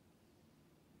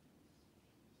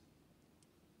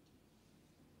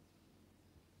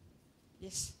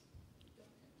 Yes?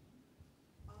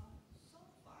 So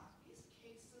far, these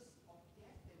cases of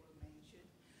death that were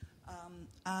mentioned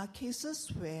are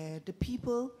cases where the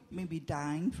people may be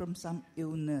dying from some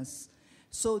illness.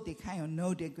 So they kind of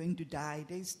know they're going to die.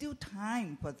 There's still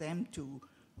time for them to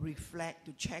reflect,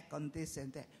 to check on this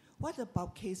and that. What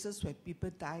about cases where people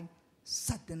die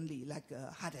suddenly, like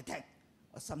a heart attack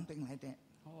or something like that?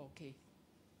 Oh, okay.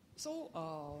 So,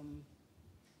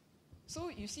 so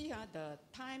you see, the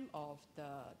time of the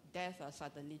death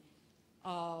suddenly,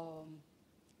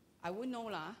 I wouldn't know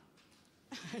lah.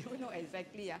 I don't know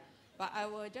exactly, but I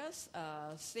will just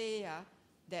say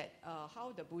that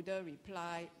how the Buddha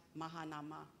replied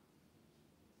Mahanama.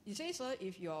 He says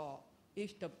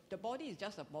if the body is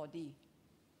just a body,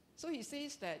 so he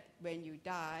says that when you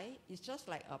die, it's just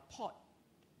like a pot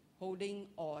holding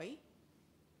oil,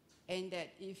 and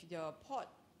that if your pot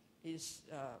is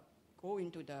go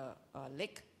into the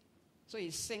lake, so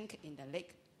it sink in the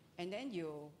lake, and then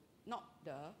you knock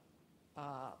the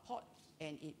pot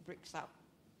and it breaks up,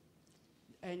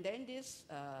 and then this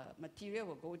material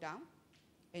will go down,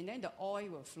 and then the oil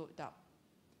will float up.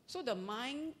 So the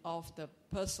mind of the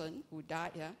person who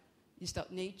died is the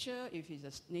nature. If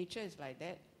his nature is like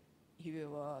that, he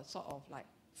will sort of like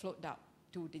float up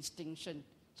to distinction.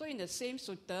 So in the same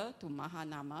sutta to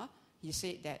Mahanama, he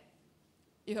said that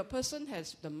if a person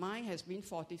the mind has been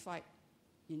fortified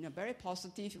in a very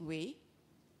positive way,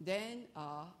 then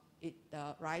it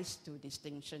rises to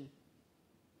distinction.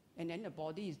 And then the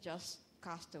body is just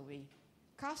cast away.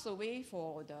 Cast away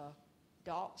for the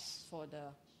dogs, for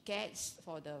the cats,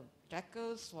 for the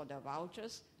jackals, for the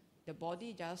vultures. The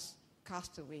body just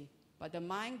cast away. But the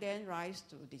mind then rises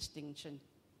to distinction.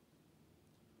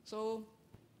 So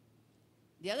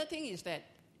the other thing is that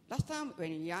last time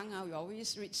when you're young, we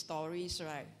always read stories,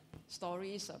 right?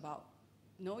 Stories about,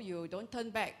 you don't turn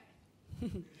back.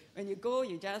 When you go,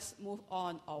 you just move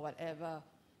on or whatever.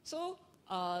 So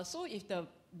if the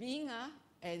being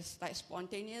as like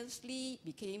spontaneously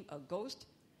became a ghost,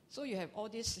 so you have all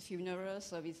these funeral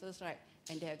services, right?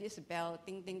 And they have this bell,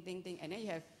 ding, ding, ding, ding, and then you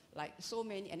have like so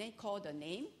many, and then call the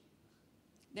name.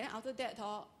 Then after that,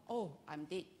 I'm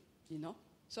dead,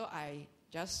 So I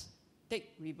just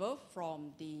take rebirth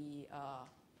from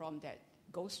that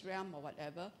ghost realm or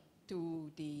whatever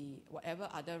to the whatever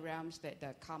other realms that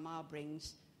the karma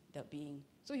brings the being.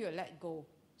 So you let go.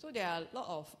 So there are a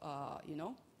lot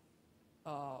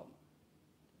of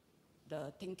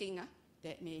the thinking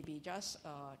that may be just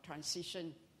a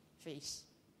transition phase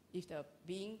if the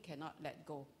being cannot let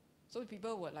go. So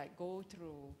people would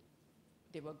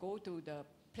they will go to the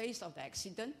place of the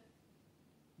accident.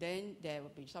 Then there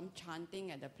will be some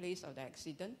chanting at the place of the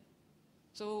accident.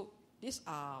 So these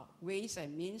are ways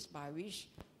and means by which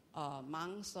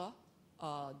monks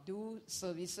do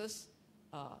services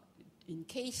in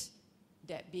case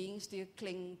that being still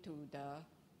cling to the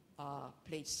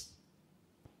place.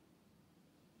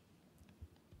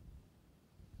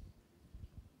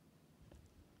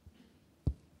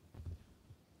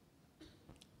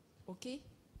 Okay?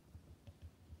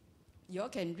 You all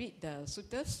can read the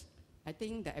suttas. I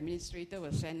think the administrator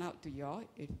will send out to you all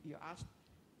if you ask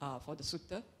for the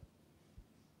sutta.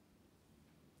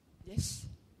 Yes?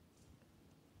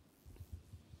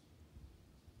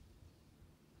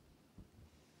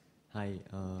 Hi.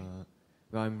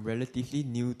 Well, I'm relatively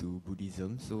new to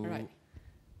Buddhism, so Right.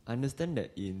 I understand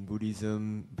that in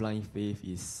Buddhism, blind faith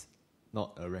is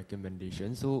not a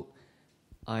recommendation. So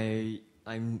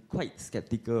I'm quite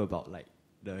skeptical about like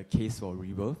the case for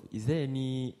rebirth. Is there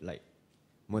any like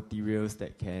materials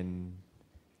that can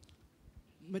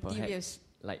Materials.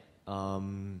 like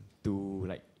to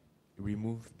like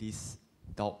remove this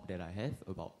doubt that I have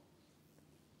about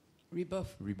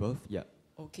Rebirth. rebirth? Yeah.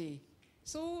 Okay.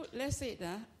 So let's say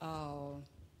that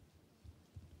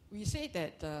we say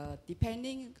that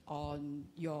depending on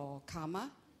your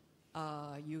karma,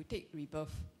 you take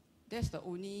rebirth. That's the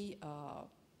only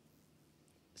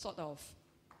sort of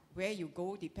where you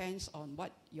go depends on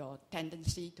what your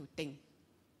tendency to think.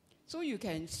 So you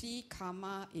can see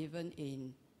karma even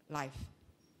in life.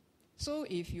 So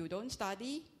if you don't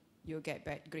study, you get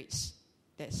bad grades.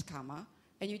 That's karma.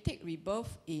 And you take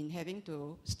rebirth in having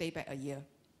to stay back a year.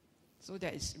 So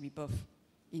that is rebirth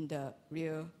in the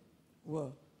real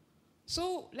world.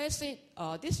 So let's say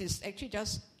this is actually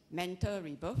just mental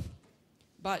rebirth.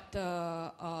 But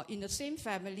in the same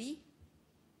family,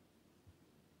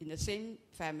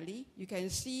 you can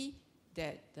see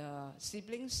that the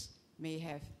siblings may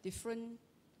have different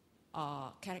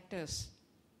characters,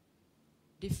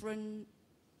 different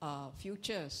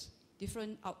futures,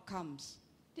 different outcomes.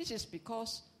 This is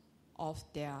because of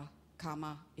their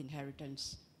karma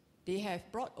inheritance. They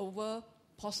have brought over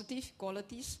positive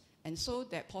qualities, and so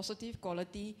that positive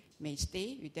quality may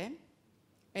stay with them.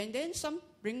 And then some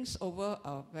brings over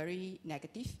a very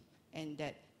negative, and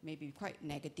that may be quite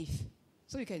negative.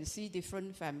 So you can see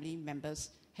different family members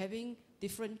having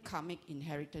different karmic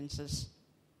inheritances.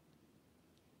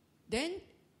 Then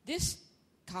this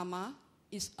karma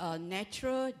is a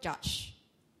natural judge.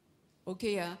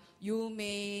 Okay, you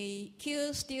may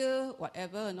kill, steal,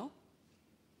 whatever, no?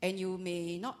 And you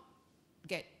may not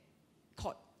get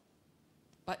caught.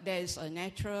 But there is a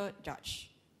natural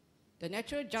judge. The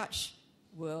natural judge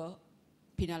will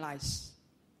penalize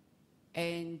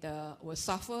and will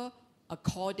suffer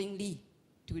accordingly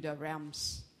to the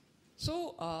realms.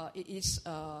 So it is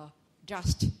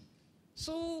just.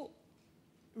 So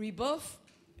rebirth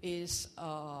is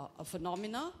a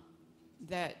phenomena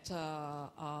that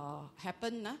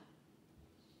happen.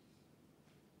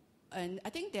 And I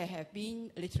think there have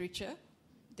been literature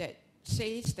that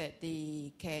says that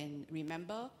they can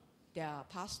remember their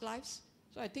past lives.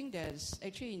 So I think there's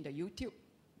actually in the YouTube,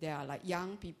 there are like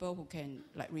young people who can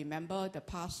like remember the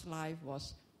past life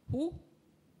was who,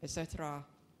 etc.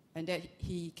 And that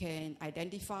he can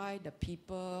identify the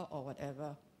people or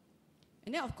whatever.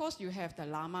 And then of course you have the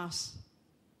lamas,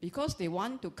 because they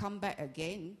want to come back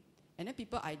again. And then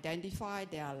people identify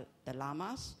the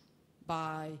lamas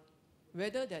by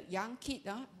whether the young kid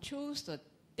choose the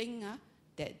thing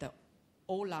that the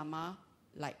old lama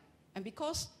like. And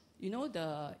because,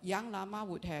 the young lama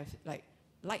would have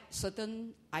like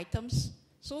certain items,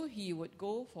 so he would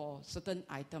go for certain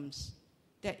items.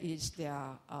 That is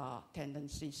their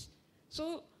tendencies.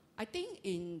 So I think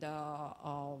in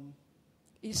the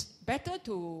it's better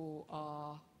to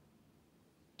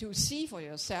see for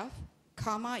yourself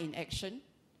karma in action.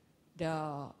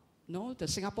 The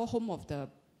Singapore home of the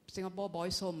Singapore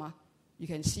boys' home, you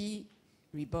can see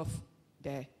rebirth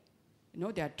there.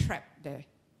 They are trapped there.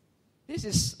 This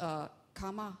is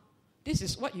karma. This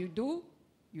is what you do,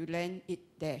 you land it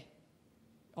there.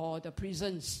 Or the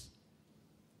prisons.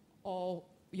 Or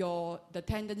the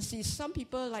tendencies. Some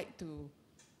people like to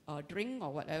drink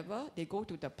or whatever. They go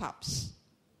to the pubs.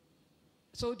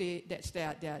 So they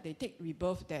take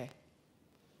rebirth there.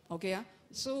 Okay,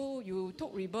 so you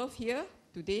took rebirth here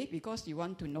today because you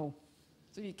want to know.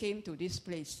 So you came to this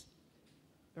place,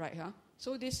 right?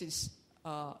 So this is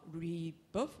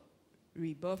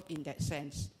rebirth in that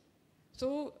sense.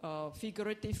 So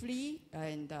figuratively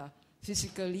and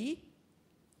physically,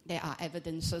 there are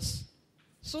evidences.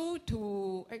 So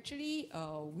to actually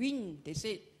win, they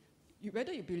said,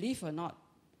 whether you believe or not,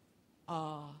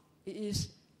 it is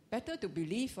better to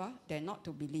believe than not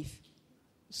to believe.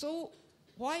 So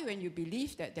why when you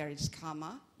believe that there is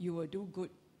karma, you will do good.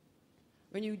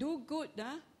 When you do good,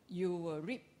 you will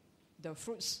reap the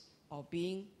fruits of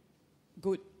being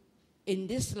good in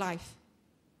this life.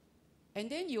 And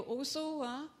then you also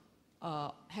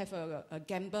have a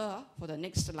gamble for the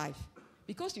next life.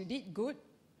 Because you did good,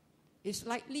 it's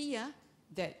likely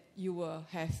that you will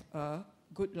have a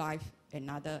good life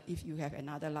if you have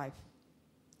another life.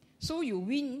 So you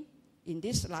win in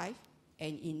this life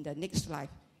and in the next life.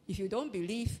 If you don't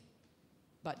believe,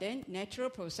 but then natural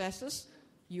processes,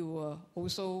 you will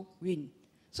also win.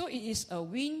 So it is a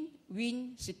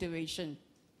win-win situation.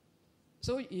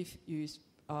 So if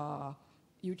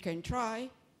you can try,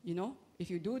 if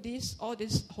you do all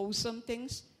these wholesome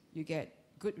things, you get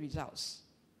good results.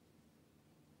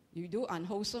 You do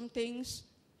unwholesome things,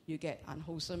 you get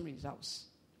unwholesome results.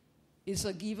 It's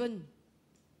a given.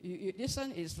 This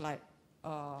one is like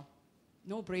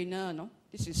no-brainer, no?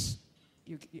 This is,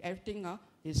 everything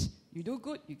is, you do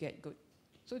good, you get good.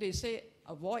 So they say,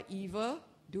 avoid evil,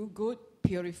 do good,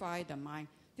 purify the mind.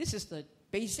 This is the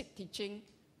basic teaching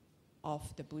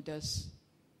of the Buddhists.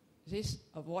 This,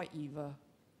 avoid evil.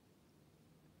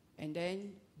 And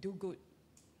then do good.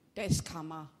 That is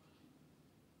karma.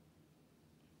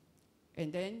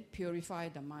 And then purify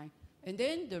the mind. And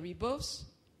then the rebirths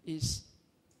is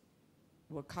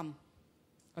will come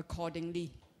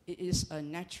accordingly. It is a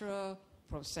natural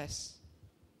process.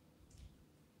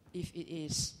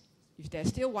 If there's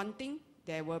still wanting,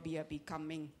 there will be a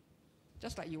becoming.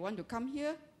 Just like you want to come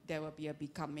here, there will be a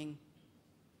becoming.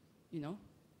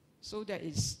 So that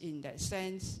is, in that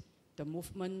sense, the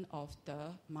movement of the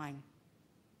mind.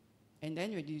 And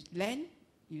then when you land,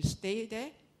 you stay there,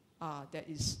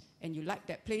 and you like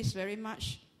that place very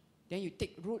much, then you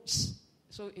take roots.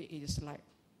 So it is like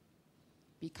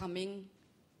becoming,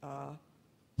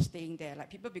 staying there. Like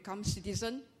people become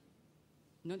citizen,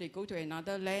 they go to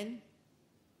another land,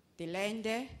 they land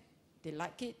there, they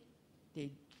like it, they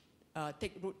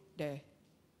take root there.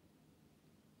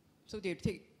 So they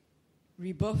take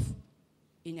rebirth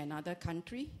in another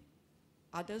country.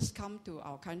 Others come to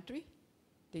our country,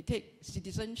 they take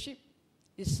citizenship.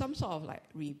 It's some sort of like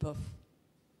rebirth.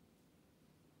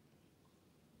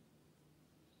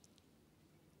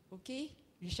 Okay,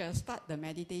 we shall start the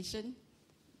meditation,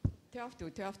 12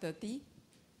 to 12:30.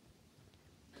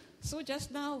 So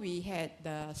just now we had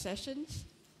the sessions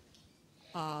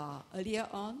earlier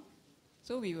on.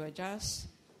 So we will just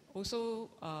also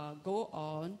go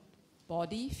on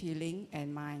body, feeling,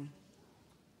 and mind.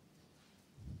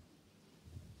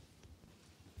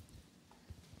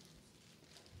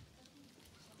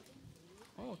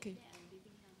 Oh, okay.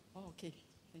 Oh, okay.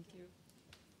 Thank you.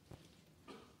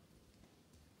 Okay.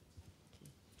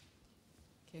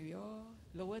 Can we all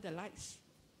lower the lights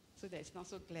so that it's not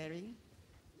so glaring?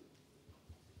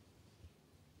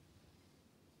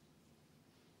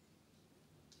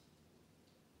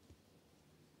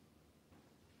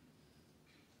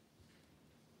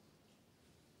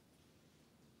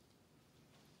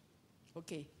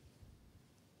 Okay.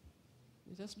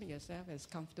 You just make yourself as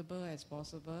comfortable as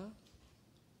possible.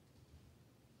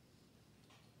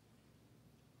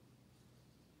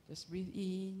 Just breathe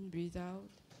in, breathe out.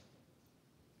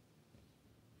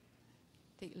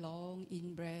 Take long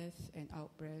in breath and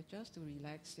out breath just to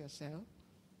relax yourself.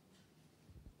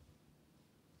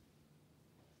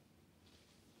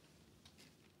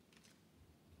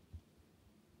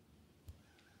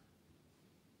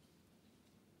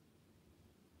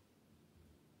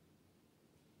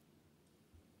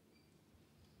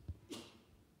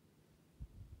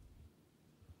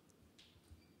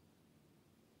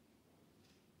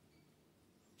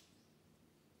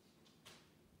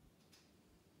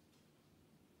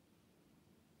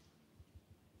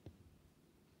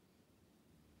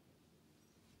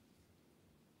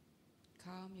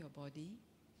 Calm your body.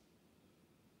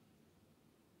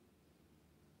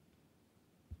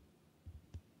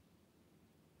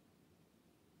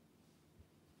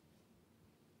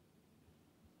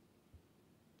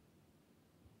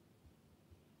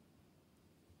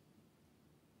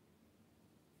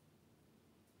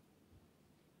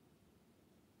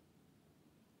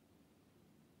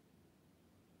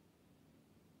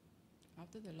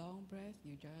 After the long breath,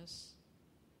 you just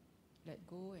let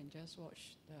go and just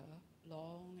watch the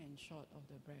long and short of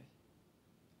the breath.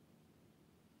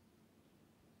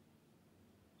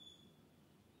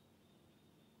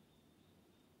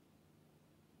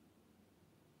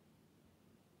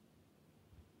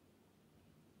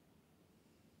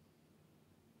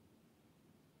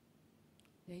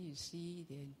 Then you see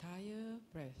the entire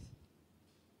breath,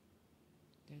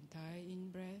 the entire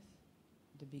in-breath,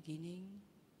 the beginning,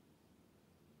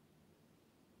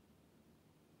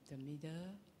 the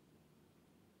middle,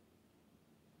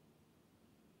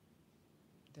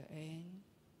 the end,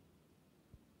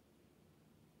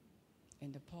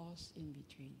 and the pause in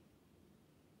between.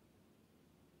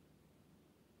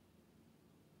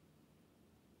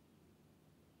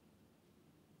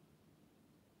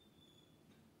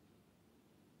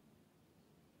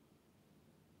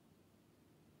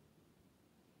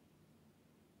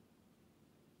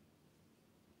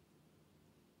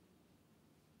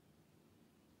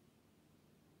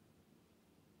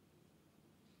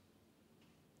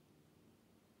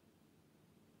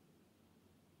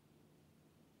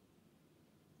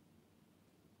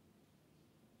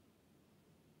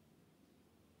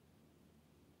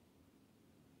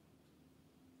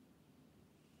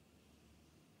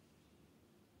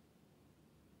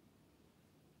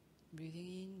 Breathing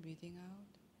in, breathing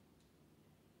out.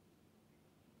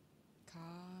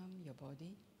 Calm your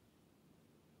body.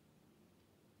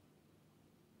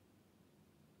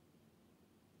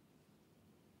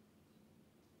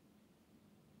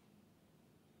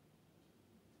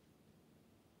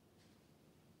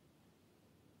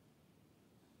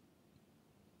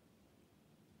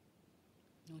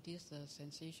 Notice the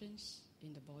sensations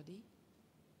in the body.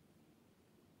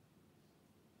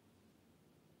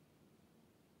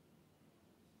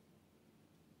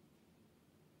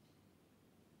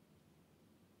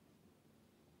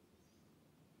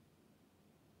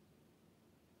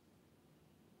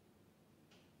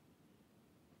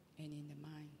 and in the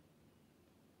mind.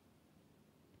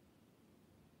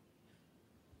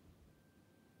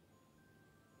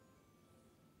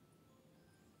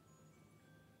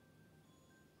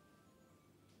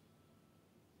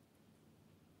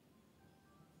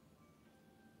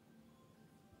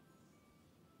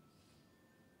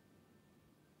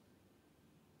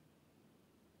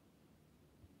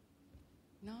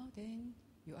 Now then,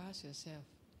 you ask yourself,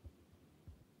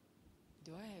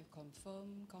 do I have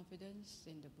confirmed confidence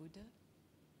in the Buddha?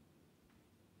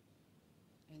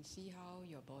 And see how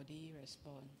your body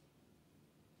responds.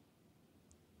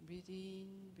 Breathe in,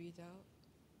 breathe out.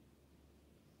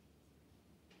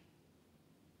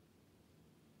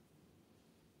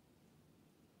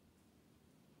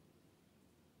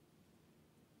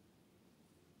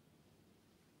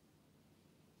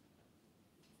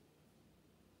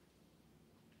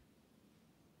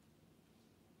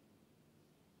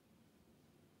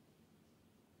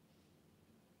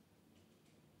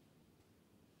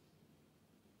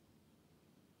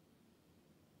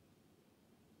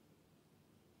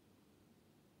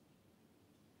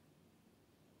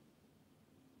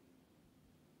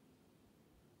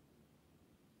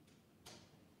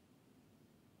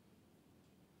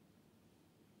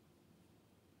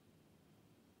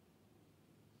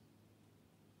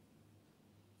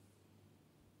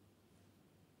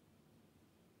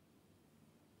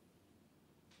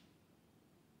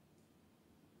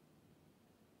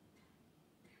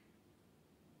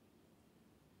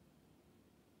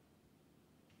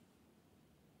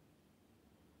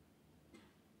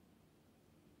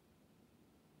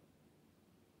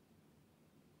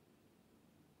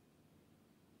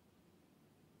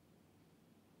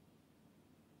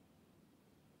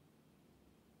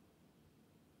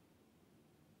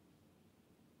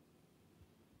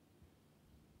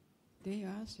 Then you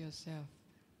ask yourself,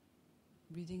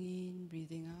 breathing in,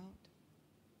 breathing out,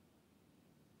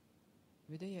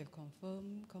 whether you have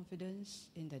confirmed confidence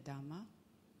in the Dhamma,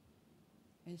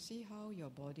 and see how your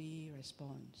body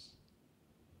responds.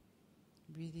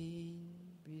 Breathe in,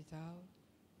 breathe out.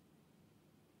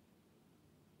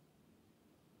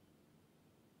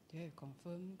 Do you have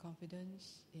confirmed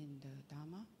confidence in the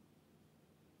Dhamma?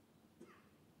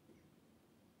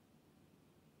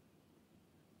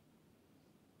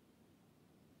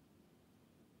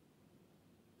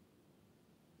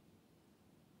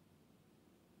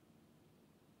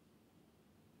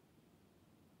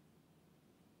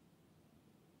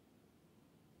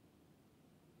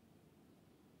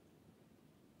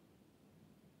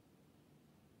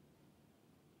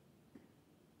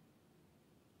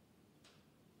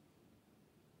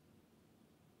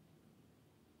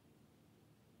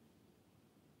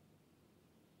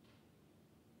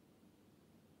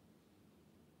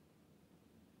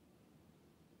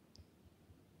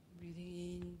 Breathing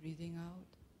in, breathing out.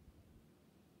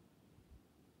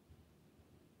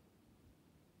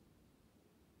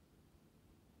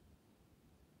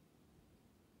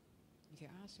 You can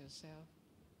ask yourself,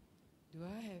 do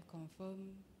I have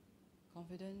confirmed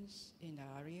confidence in the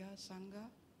Arya Sangha?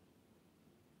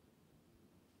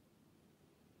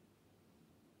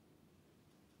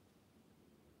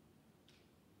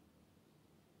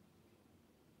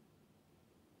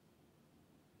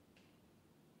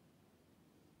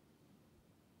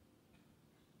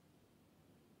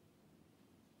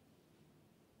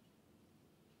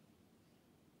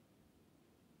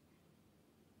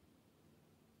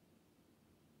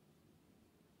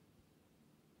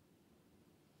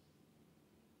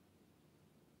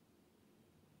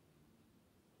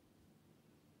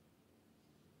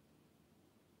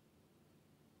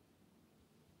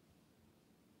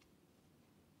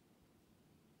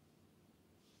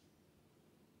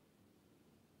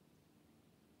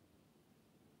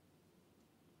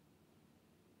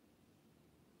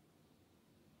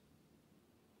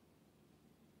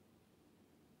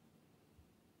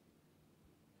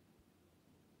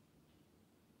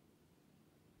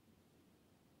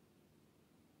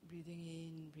 Breathing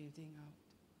in, breathing out.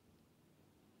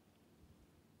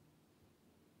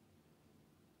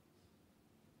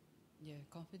 Yeah,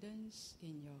 confidence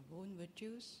in your own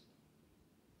virtues.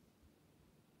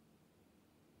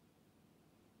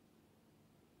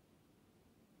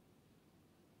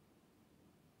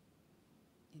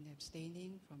 In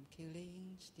abstaining from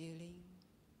killing, stealing,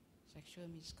 sexual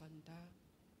misconduct,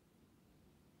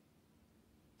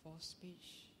 false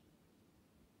speech,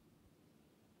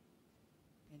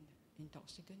 and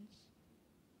intoxicants.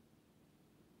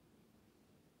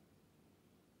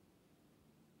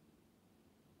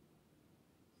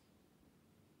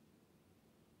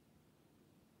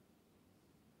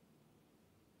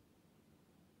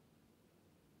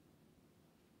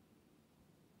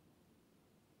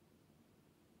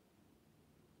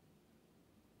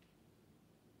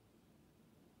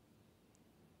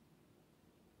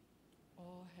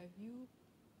 have you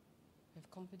have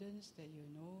confidence that you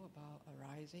know about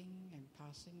arising and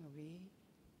passing away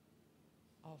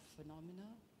of phenomena?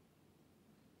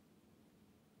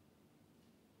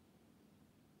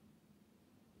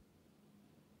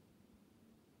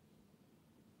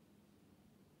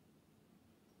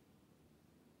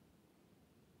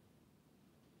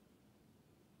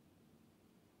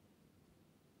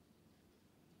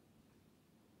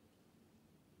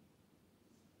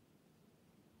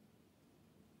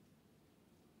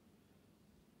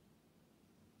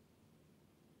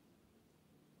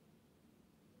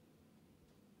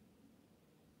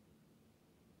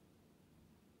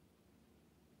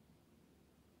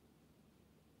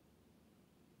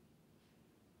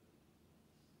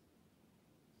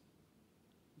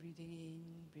 Breathing in,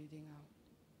 breathing out.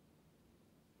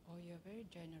 Or you're very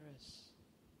generous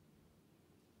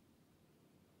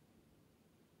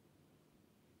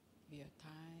with your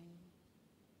time,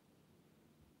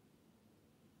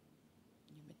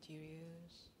 your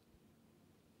materials.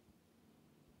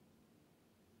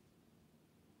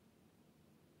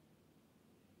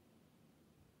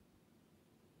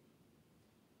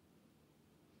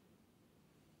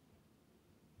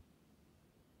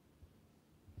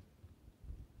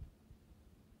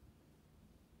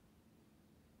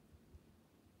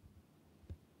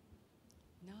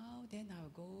 Now then I'll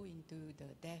go into the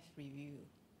death review.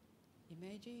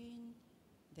 Imagine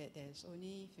that there's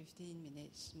only 15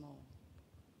 minutes more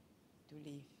to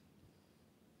live.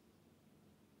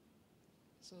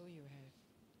 So you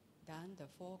have done the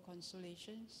 4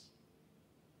 consolations.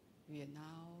 We will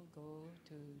now go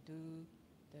to do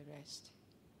the rest.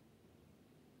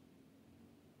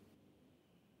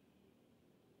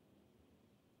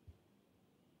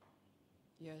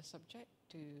 You are subject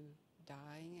to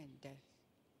dying and death.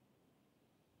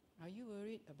 Are you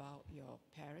worried about your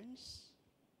parents,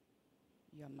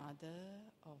 your mother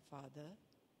or father?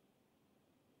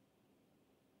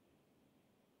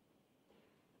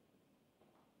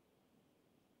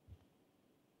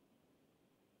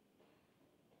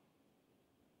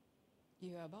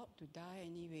 You are about to die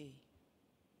anyway,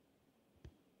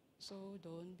 so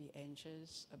don't be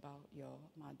anxious about your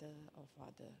mother or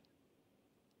father.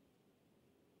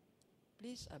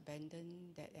 Please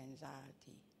abandon that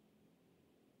anxiety.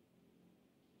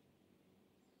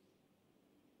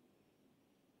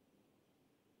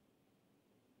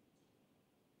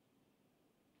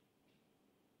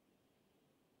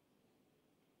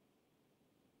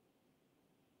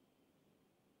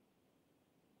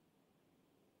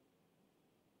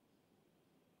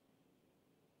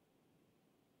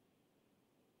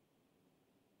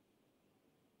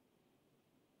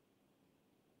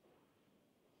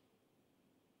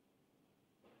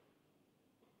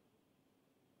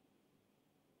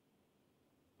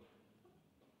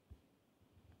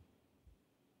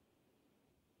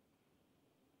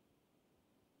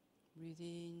 Breathe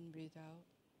in, breathe out.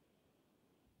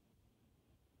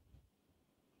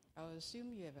 I'll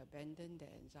assume you have abandoned the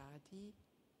anxiety.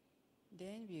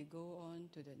 Then we go on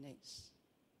to the next.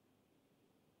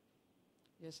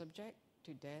 You're subject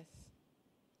to death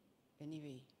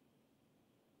anyway.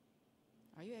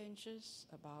 Are you anxious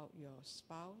about your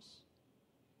spouse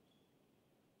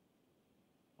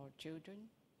or children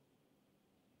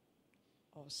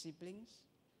or siblings?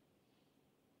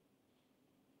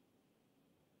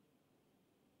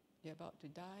 You're about to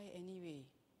die anyway.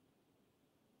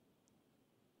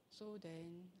 So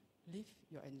then, leave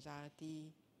your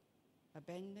anxiety,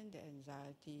 abandon the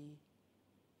anxiety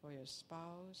for your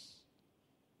spouse,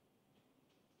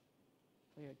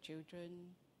 for your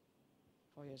children,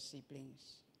 for your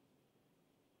siblings.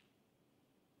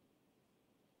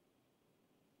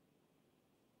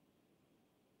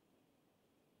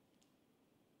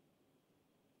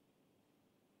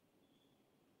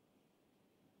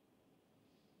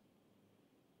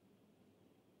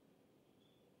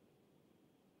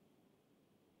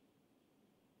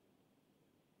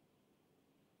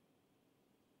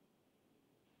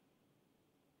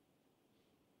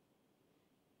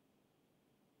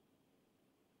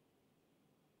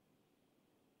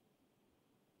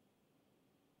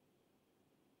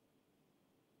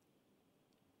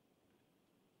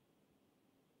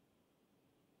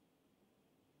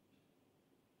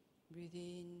 Breathe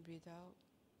in, breathe out.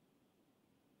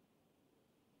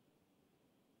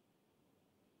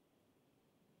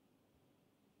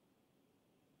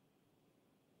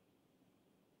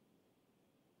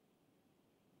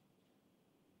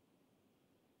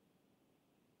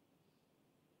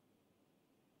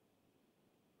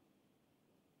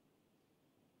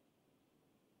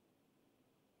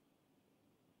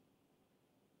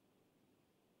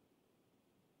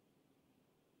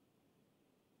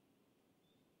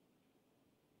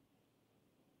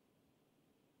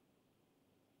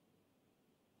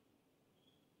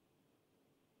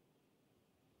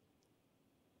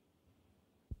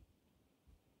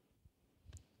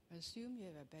 assume you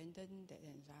have abandoned that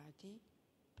anxiety.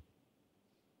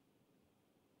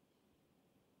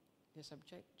 You're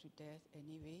subject to death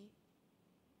anyway.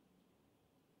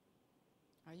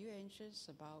 Are you anxious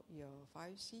about your 5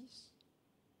 C's?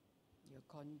 Your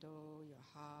condo, your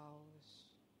house,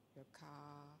 your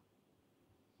car,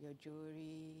 your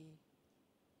jewelry,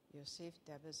 your safe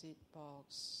deposit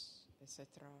box, etc.,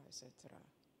 etc.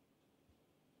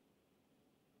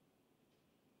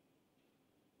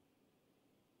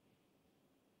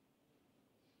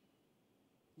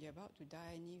 You're about to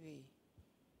die anyway.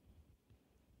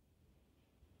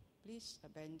 Please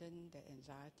abandon that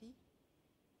anxiety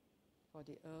for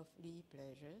the earthly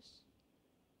pleasures.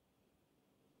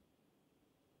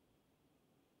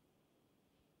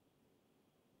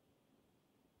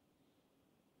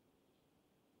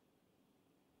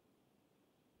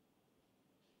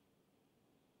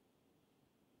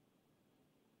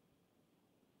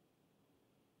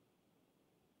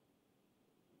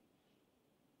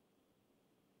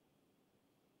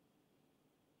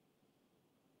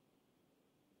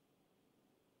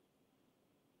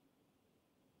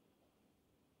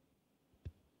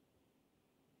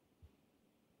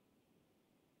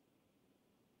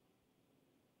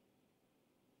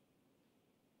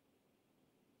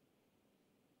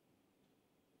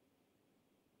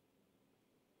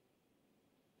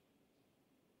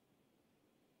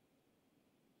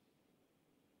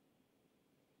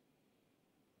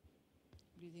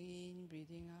 Breathing in,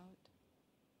 breathing out.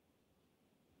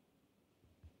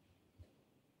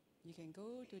 You can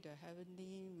go to the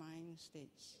heavenly mind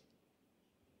states.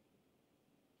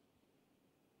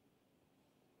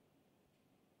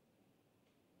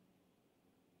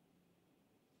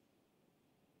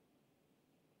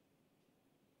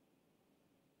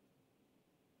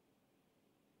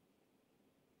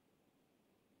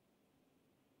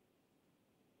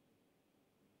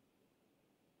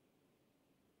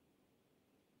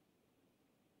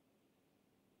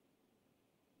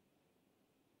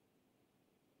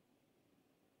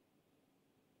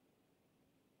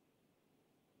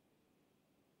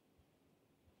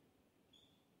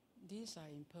 These are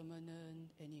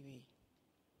impermanent anyway.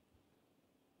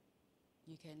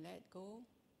 You can let go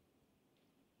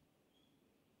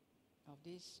of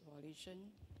this volition.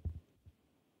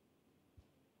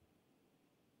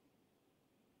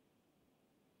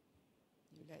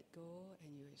 You let go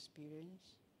and you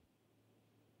experience.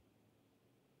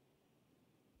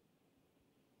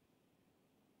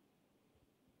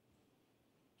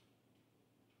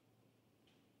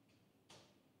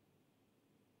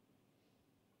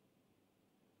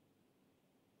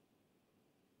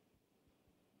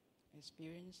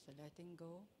 Experience the letting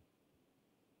go.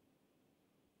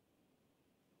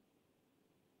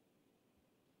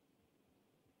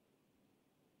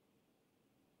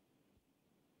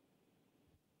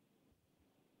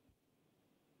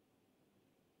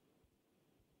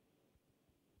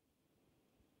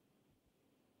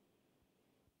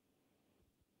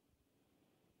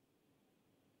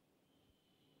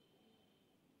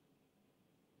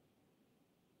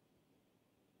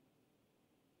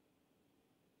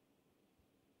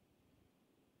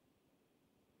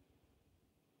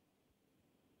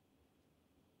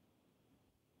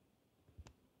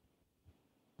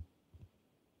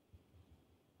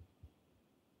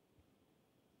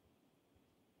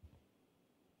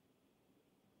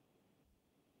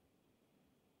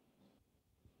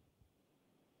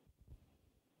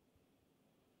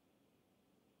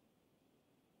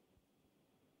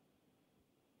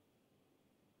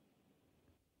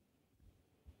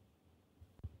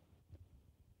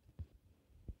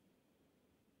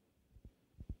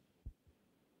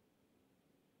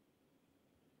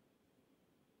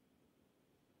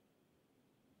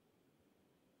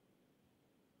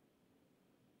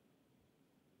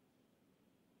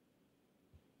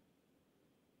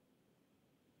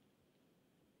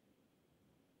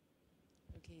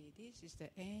 Okay, this is the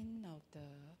end of the...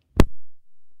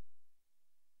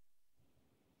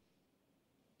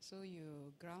 So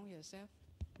you ground yourself.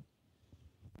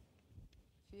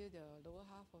 Feel the lower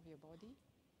half of your body.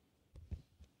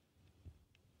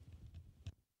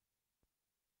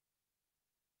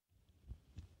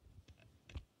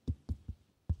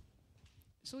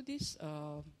 So this,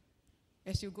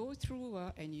 as you go through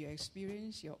and you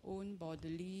experience your own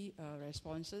bodily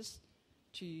responses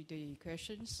to the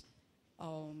questions,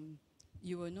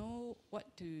 you will know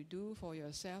what to do for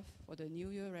yourself for the New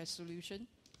Year resolution,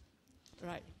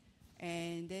 right?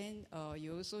 And then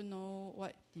you also know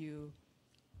what you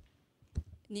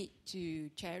need to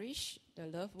cherish, the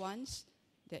loved ones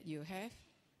that you have,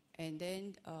 and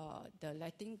then the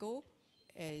letting go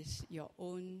is your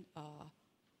own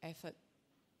effort.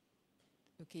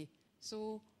 Okay,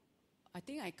 so I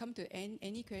think I come to end.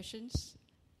 Any questions?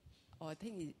 Or I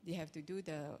think they have to do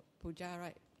the puja,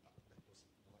 right?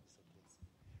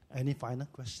 Any final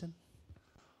question?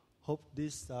 Hope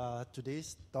this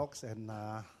today's talks and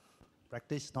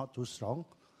practice not too strong.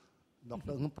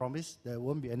 Dr. Ng promised there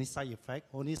won't be any side effect.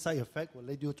 Only side effect will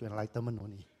lead you to enlightenment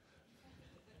only.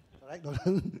 Correct, Dr.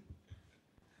 Ng?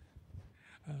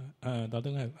 Dr.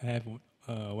 Ng, I have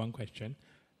one question.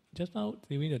 Just now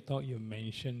during the talk you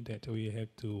mentioned that we have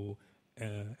to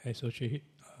associate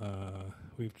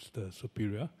with the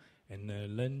superior and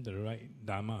learn the right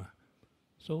Dharma.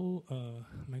 So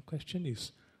my question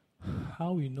is,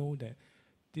 how we know that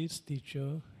this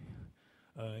teacher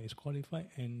is qualified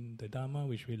and the Dharma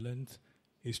which we learned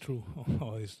is true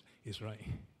or is right?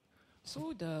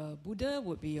 So the Buddha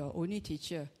would be your only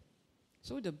teacher.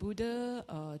 So the Buddha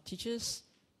teaches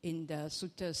in the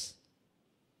suttas.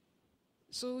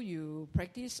 So you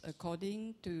practice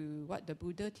according to what the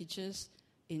Buddha teaches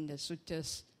in the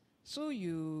suttas. So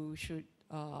you should,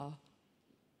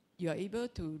 you are able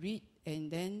to read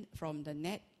and then from the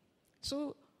net.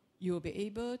 So you will be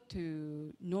able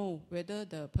to know whether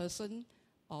the person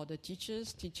or the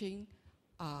teacher's teaching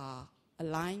are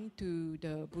aligned to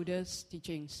the Buddha's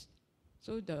teachings.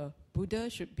 So the Buddha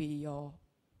should be your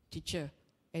teacher,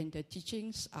 and the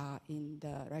teachings are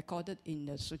recorded in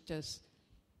the suttas.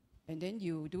 And then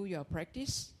you do your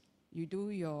practice, you do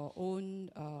your own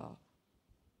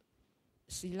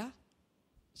sila.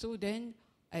 So then,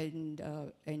 and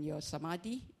your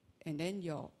samadhi, and then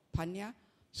your panya.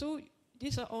 So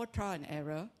these are all trial and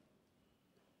error.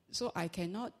 So I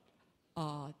cannot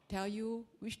tell you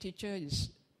which teacher is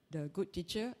the good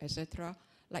teacher, etc.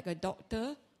 Like a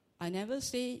doctor, I never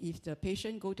say if the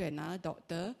patient go to another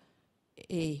doctor,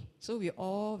 So we're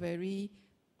all very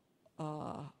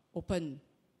open.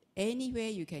 Anywhere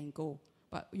you can go.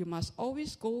 But you must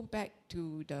always go back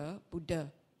to the Buddha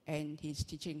and his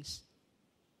teachings.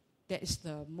 That is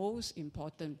the most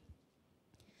important.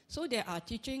 So there are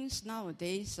teachings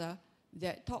nowadays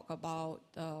that talk about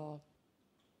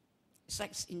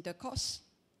sex intercourse,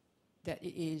 that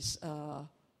it is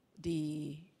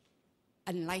the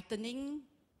enlightening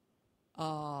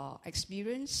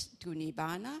experience to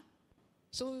Nibbana.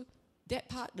 So that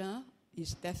partner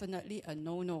is definitely a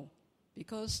no-no,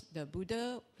 because the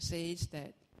Buddha says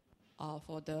that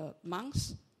for the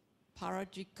monks,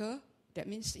 parajika, that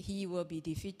means he will be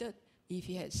defeated if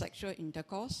he had sexual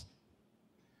intercourse.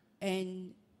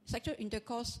 And sexual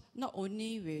intercourse not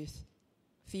only with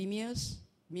females,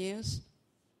 males,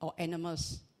 or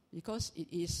animals, because it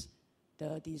is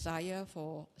the desire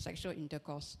for sexual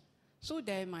intercourse. So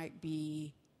there might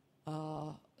be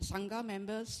Sangha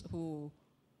members who,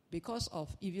 because of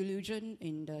evolution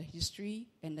in the history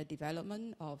and the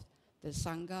development of the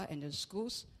Sangha and the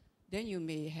schools, then you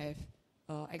may have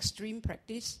extreme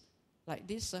practice like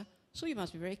this. So you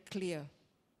must be very clear.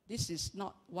 This is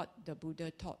not what the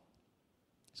Buddha taught.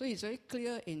 So he's very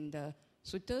clear in the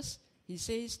suttas. He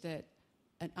says that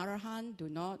an arahant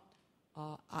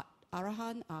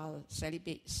arahant are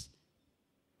celibates.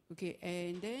 Okay,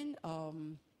 and then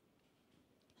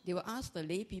they will ask the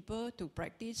lay people to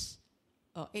practice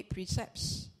 8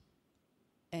 precepts.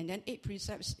 And then 8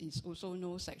 precepts is also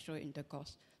no sexual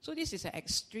intercourse. So this is an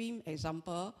extreme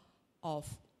example of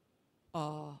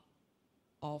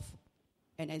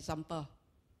an example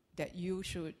that you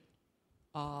should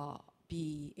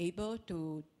be able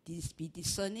to be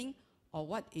discerning of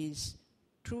what is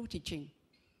true teaching.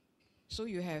 So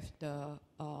you have the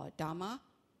Dharma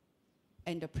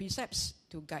and the precepts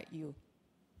to guide you.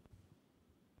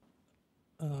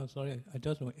 Sorry, I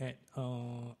just want to add.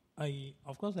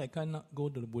 Of course, I cannot go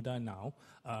to the Buddha now.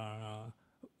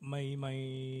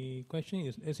 My question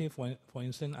is, let's say for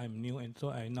instance, I'm new, and so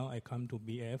I come to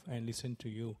BF and listen to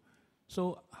you.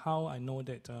 So how I know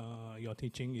that your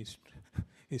teaching is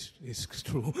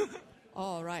true?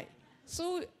 All right.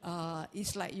 So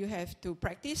it's like you have to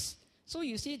practice. So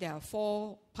you see there are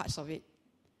 4 parts of it.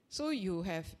 So you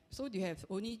have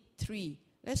only 3.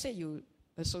 Let's say you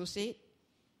associate,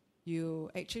 you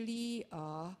actually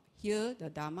hear the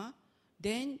Dharma,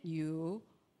 then you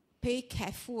pay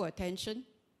careful attention.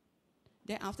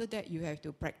 Then after that you have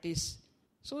to practice.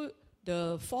 So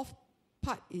the 4th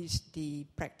part is the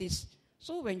practice.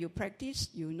 So when you practice,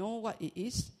 you know what it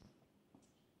is.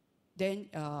 Then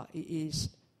it is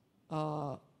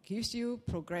gives you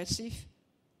progressive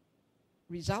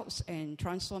results and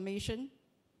transformation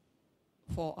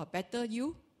for a better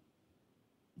you.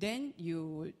 Then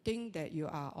you think that you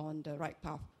are on the right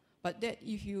path. But that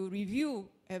if you review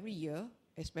every year,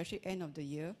 especially end of the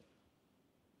year,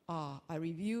 I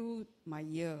review my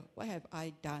year. What have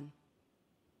I done?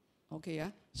 Okay,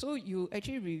 yeah. So you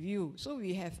actually review. So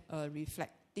we have a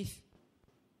reflective.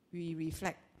 We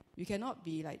reflect. You cannot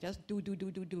be like just do.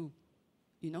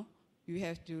 You know, you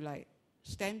have to like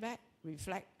stand back,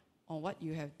 reflect on what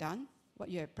you have done, what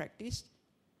you have practiced,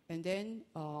 and then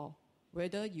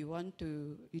whether you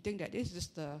think that this is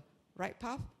the right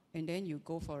path, and then you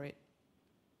go for it.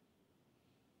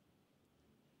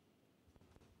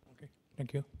 Okay,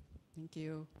 thank you. Thank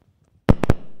you.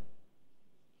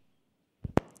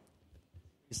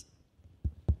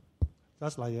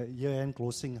 Just like a year-end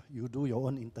closing, you do your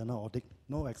own internal audit,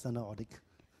 no external audit.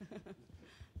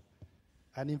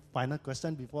 Any final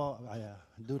question before I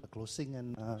do the closing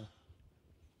and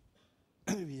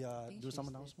we do some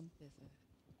announcement?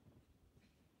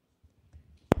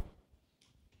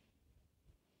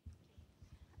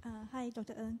 Hi,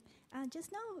 Dr. Ng.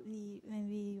 Just now, when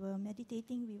we were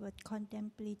meditating, we were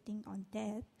contemplating on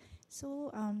death.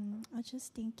 So I was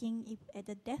just thinking, if at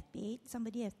the deathbed,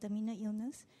 somebody has terminal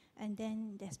illness and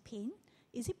then there's pain,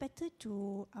 is it better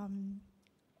to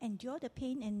endure the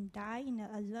pain and die in an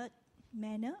alert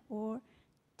manner, or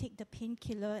take the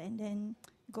painkiller and then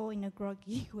go in a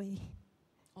groggy way?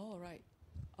 All right.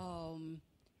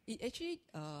 It actually,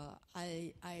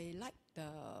 I like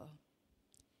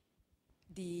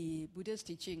the Buddhist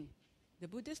teaching. The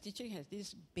Buddhist teaching has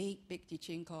this big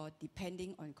teaching called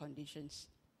depending on conditions.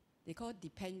 They call it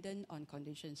dependent on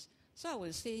conditions. So I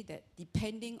would say that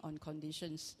depending on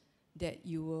conditions, that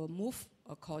you will move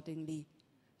accordingly.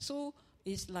 So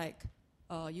it's like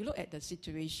you look at the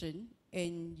situation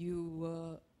and you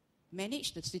will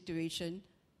manage the situation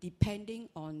depending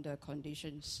on the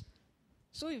conditions.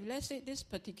 So if let's say this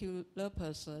particular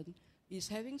person is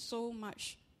having so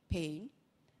much pain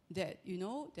that you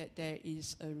know that there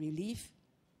is a relief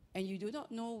and you do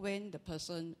not know when the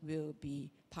person will be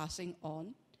passing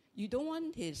on, you don't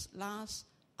want his last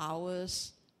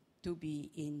hours to be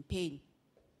in pain,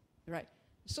 right?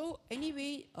 So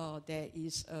anyway, there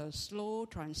is a slow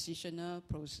transitional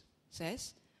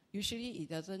process. Usually it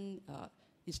doesn't,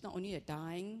 it's not only a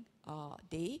dying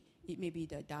day, it may be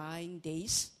the dying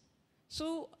days.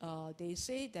 So they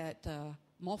say that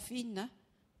morphine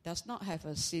does not have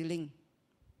a ceiling.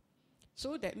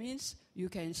 So that means you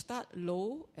can start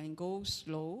low and go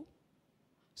slow.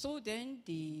 So then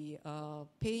the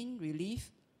pain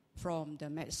relief from the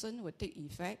medicine will take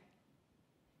effect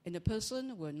and the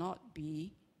person will not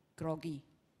be groggy.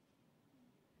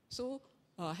 So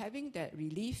having that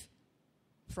relief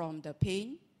from the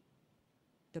pain,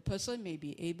 the person may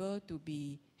be able to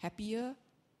be happier,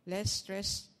 less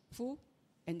stressful,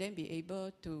 and then be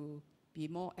able to be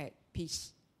more at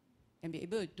peace and be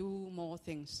able to do more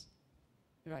things.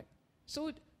 Right.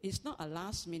 So it's not a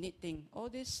last minute thing. All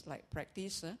this like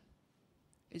practice,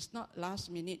 it's not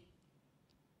last minute.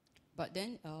 But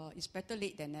then it's better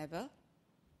late than never.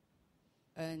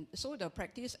 And so the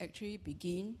practice actually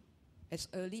begin as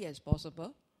early as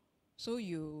possible. So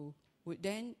you would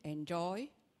then enjoy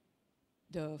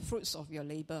the fruits of your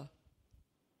labor.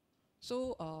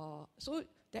 So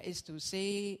that is to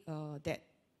say that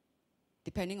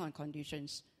depending on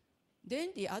conditions. Then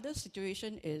the other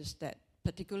situation is that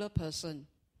particular person.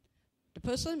 The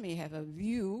person may have a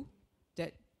view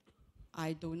that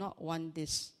I do not want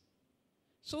this.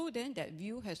 So then that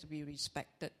view has to be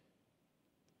respected.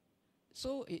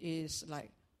 So it is like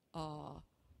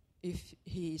if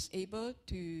he is able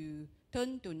to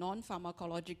turn to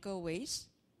non-pharmacological ways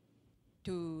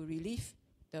to relieve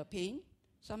the pain.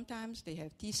 Sometimes they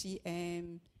have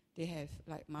TCM, they have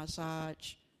like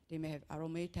massage, they may have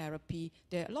aromatherapy.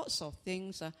 There are lots of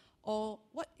things. Or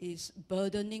what is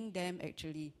burdening them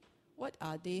actually? What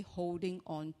are they holding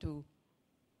on to?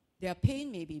 Their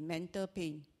pain may be mental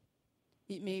pain.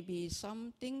 It may be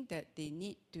something that they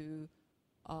need to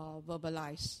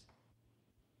verbalize,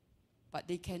 but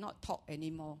they cannot talk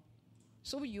anymore.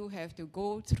 So you have to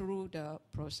go through the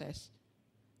process.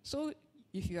 So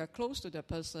if you are close to the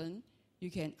person, you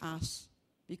can ask,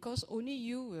 because only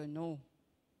you will know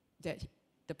that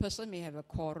the person may have a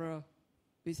quarrel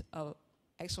with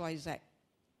XYZ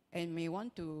and may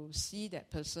want to see that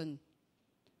person.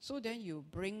 So then you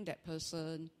bring that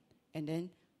person, and then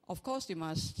of course you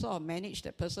must sort of manage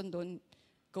that person, don't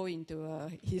go into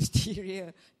a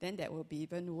hysteria, then that will be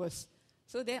even worse.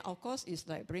 So then of course it's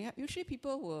like bring up, usually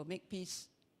people will make peace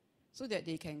so that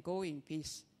they can go in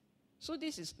peace. So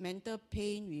this is mental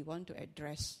pain we want to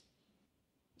address.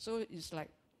 So it's like,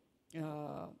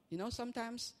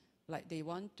 sometimes like they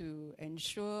want to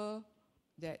ensure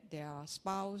that their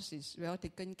spouse is well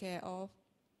taken care of.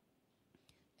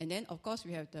 And then, of course,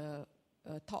 we have the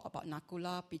talk about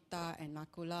Nakula Pitta and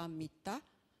Nakula Mitta.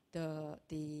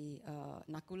 The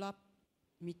Nakula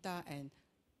Mita and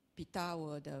Pita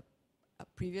were the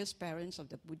previous parents of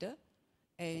the Buddha,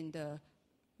 and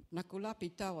Nakula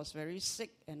Pita was very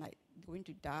sick and like going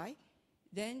to die.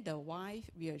 Then the wife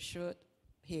reassured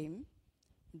him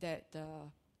that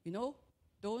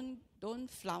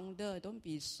don't flounder, don't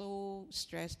be so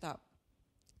stressed up.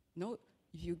 No,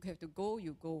 if you have to go,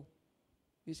 you go.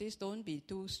 He says, don't be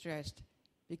too stressed,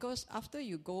 because after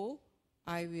you go,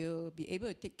 I will be able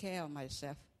to take care of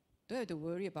myself. Don't have to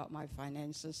worry about my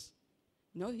finances.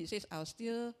 No, he says, I'll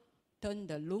still turn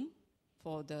the loom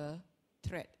for the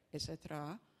thread,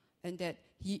 etc. And that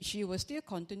she will still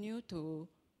continue to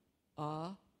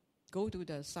go to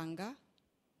the Sangha,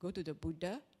 go to the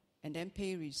Buddha, and then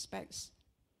pay respects.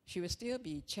 She will still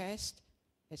be chaste,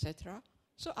 etc.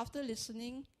 So after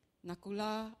listening,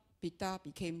 Nakula Pita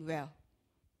became well.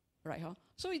 Right, huh?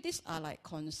 So these are like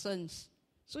concerns.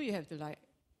 So you have to like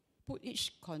put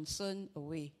each concern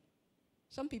away.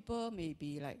 Some people may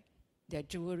be like their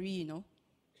jewelry,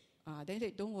 then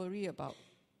they don't worry about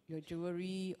your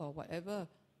jewelry or whatever.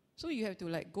 So you have to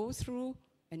like go through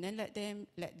and then let them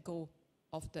let go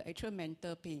of the actual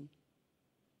mental pain.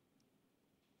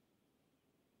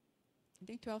 I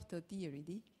think 12:30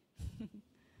 already.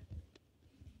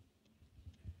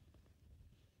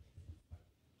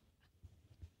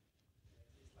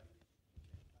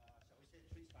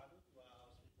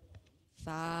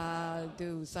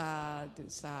 Sadhu, sadhu,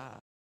 sadhu.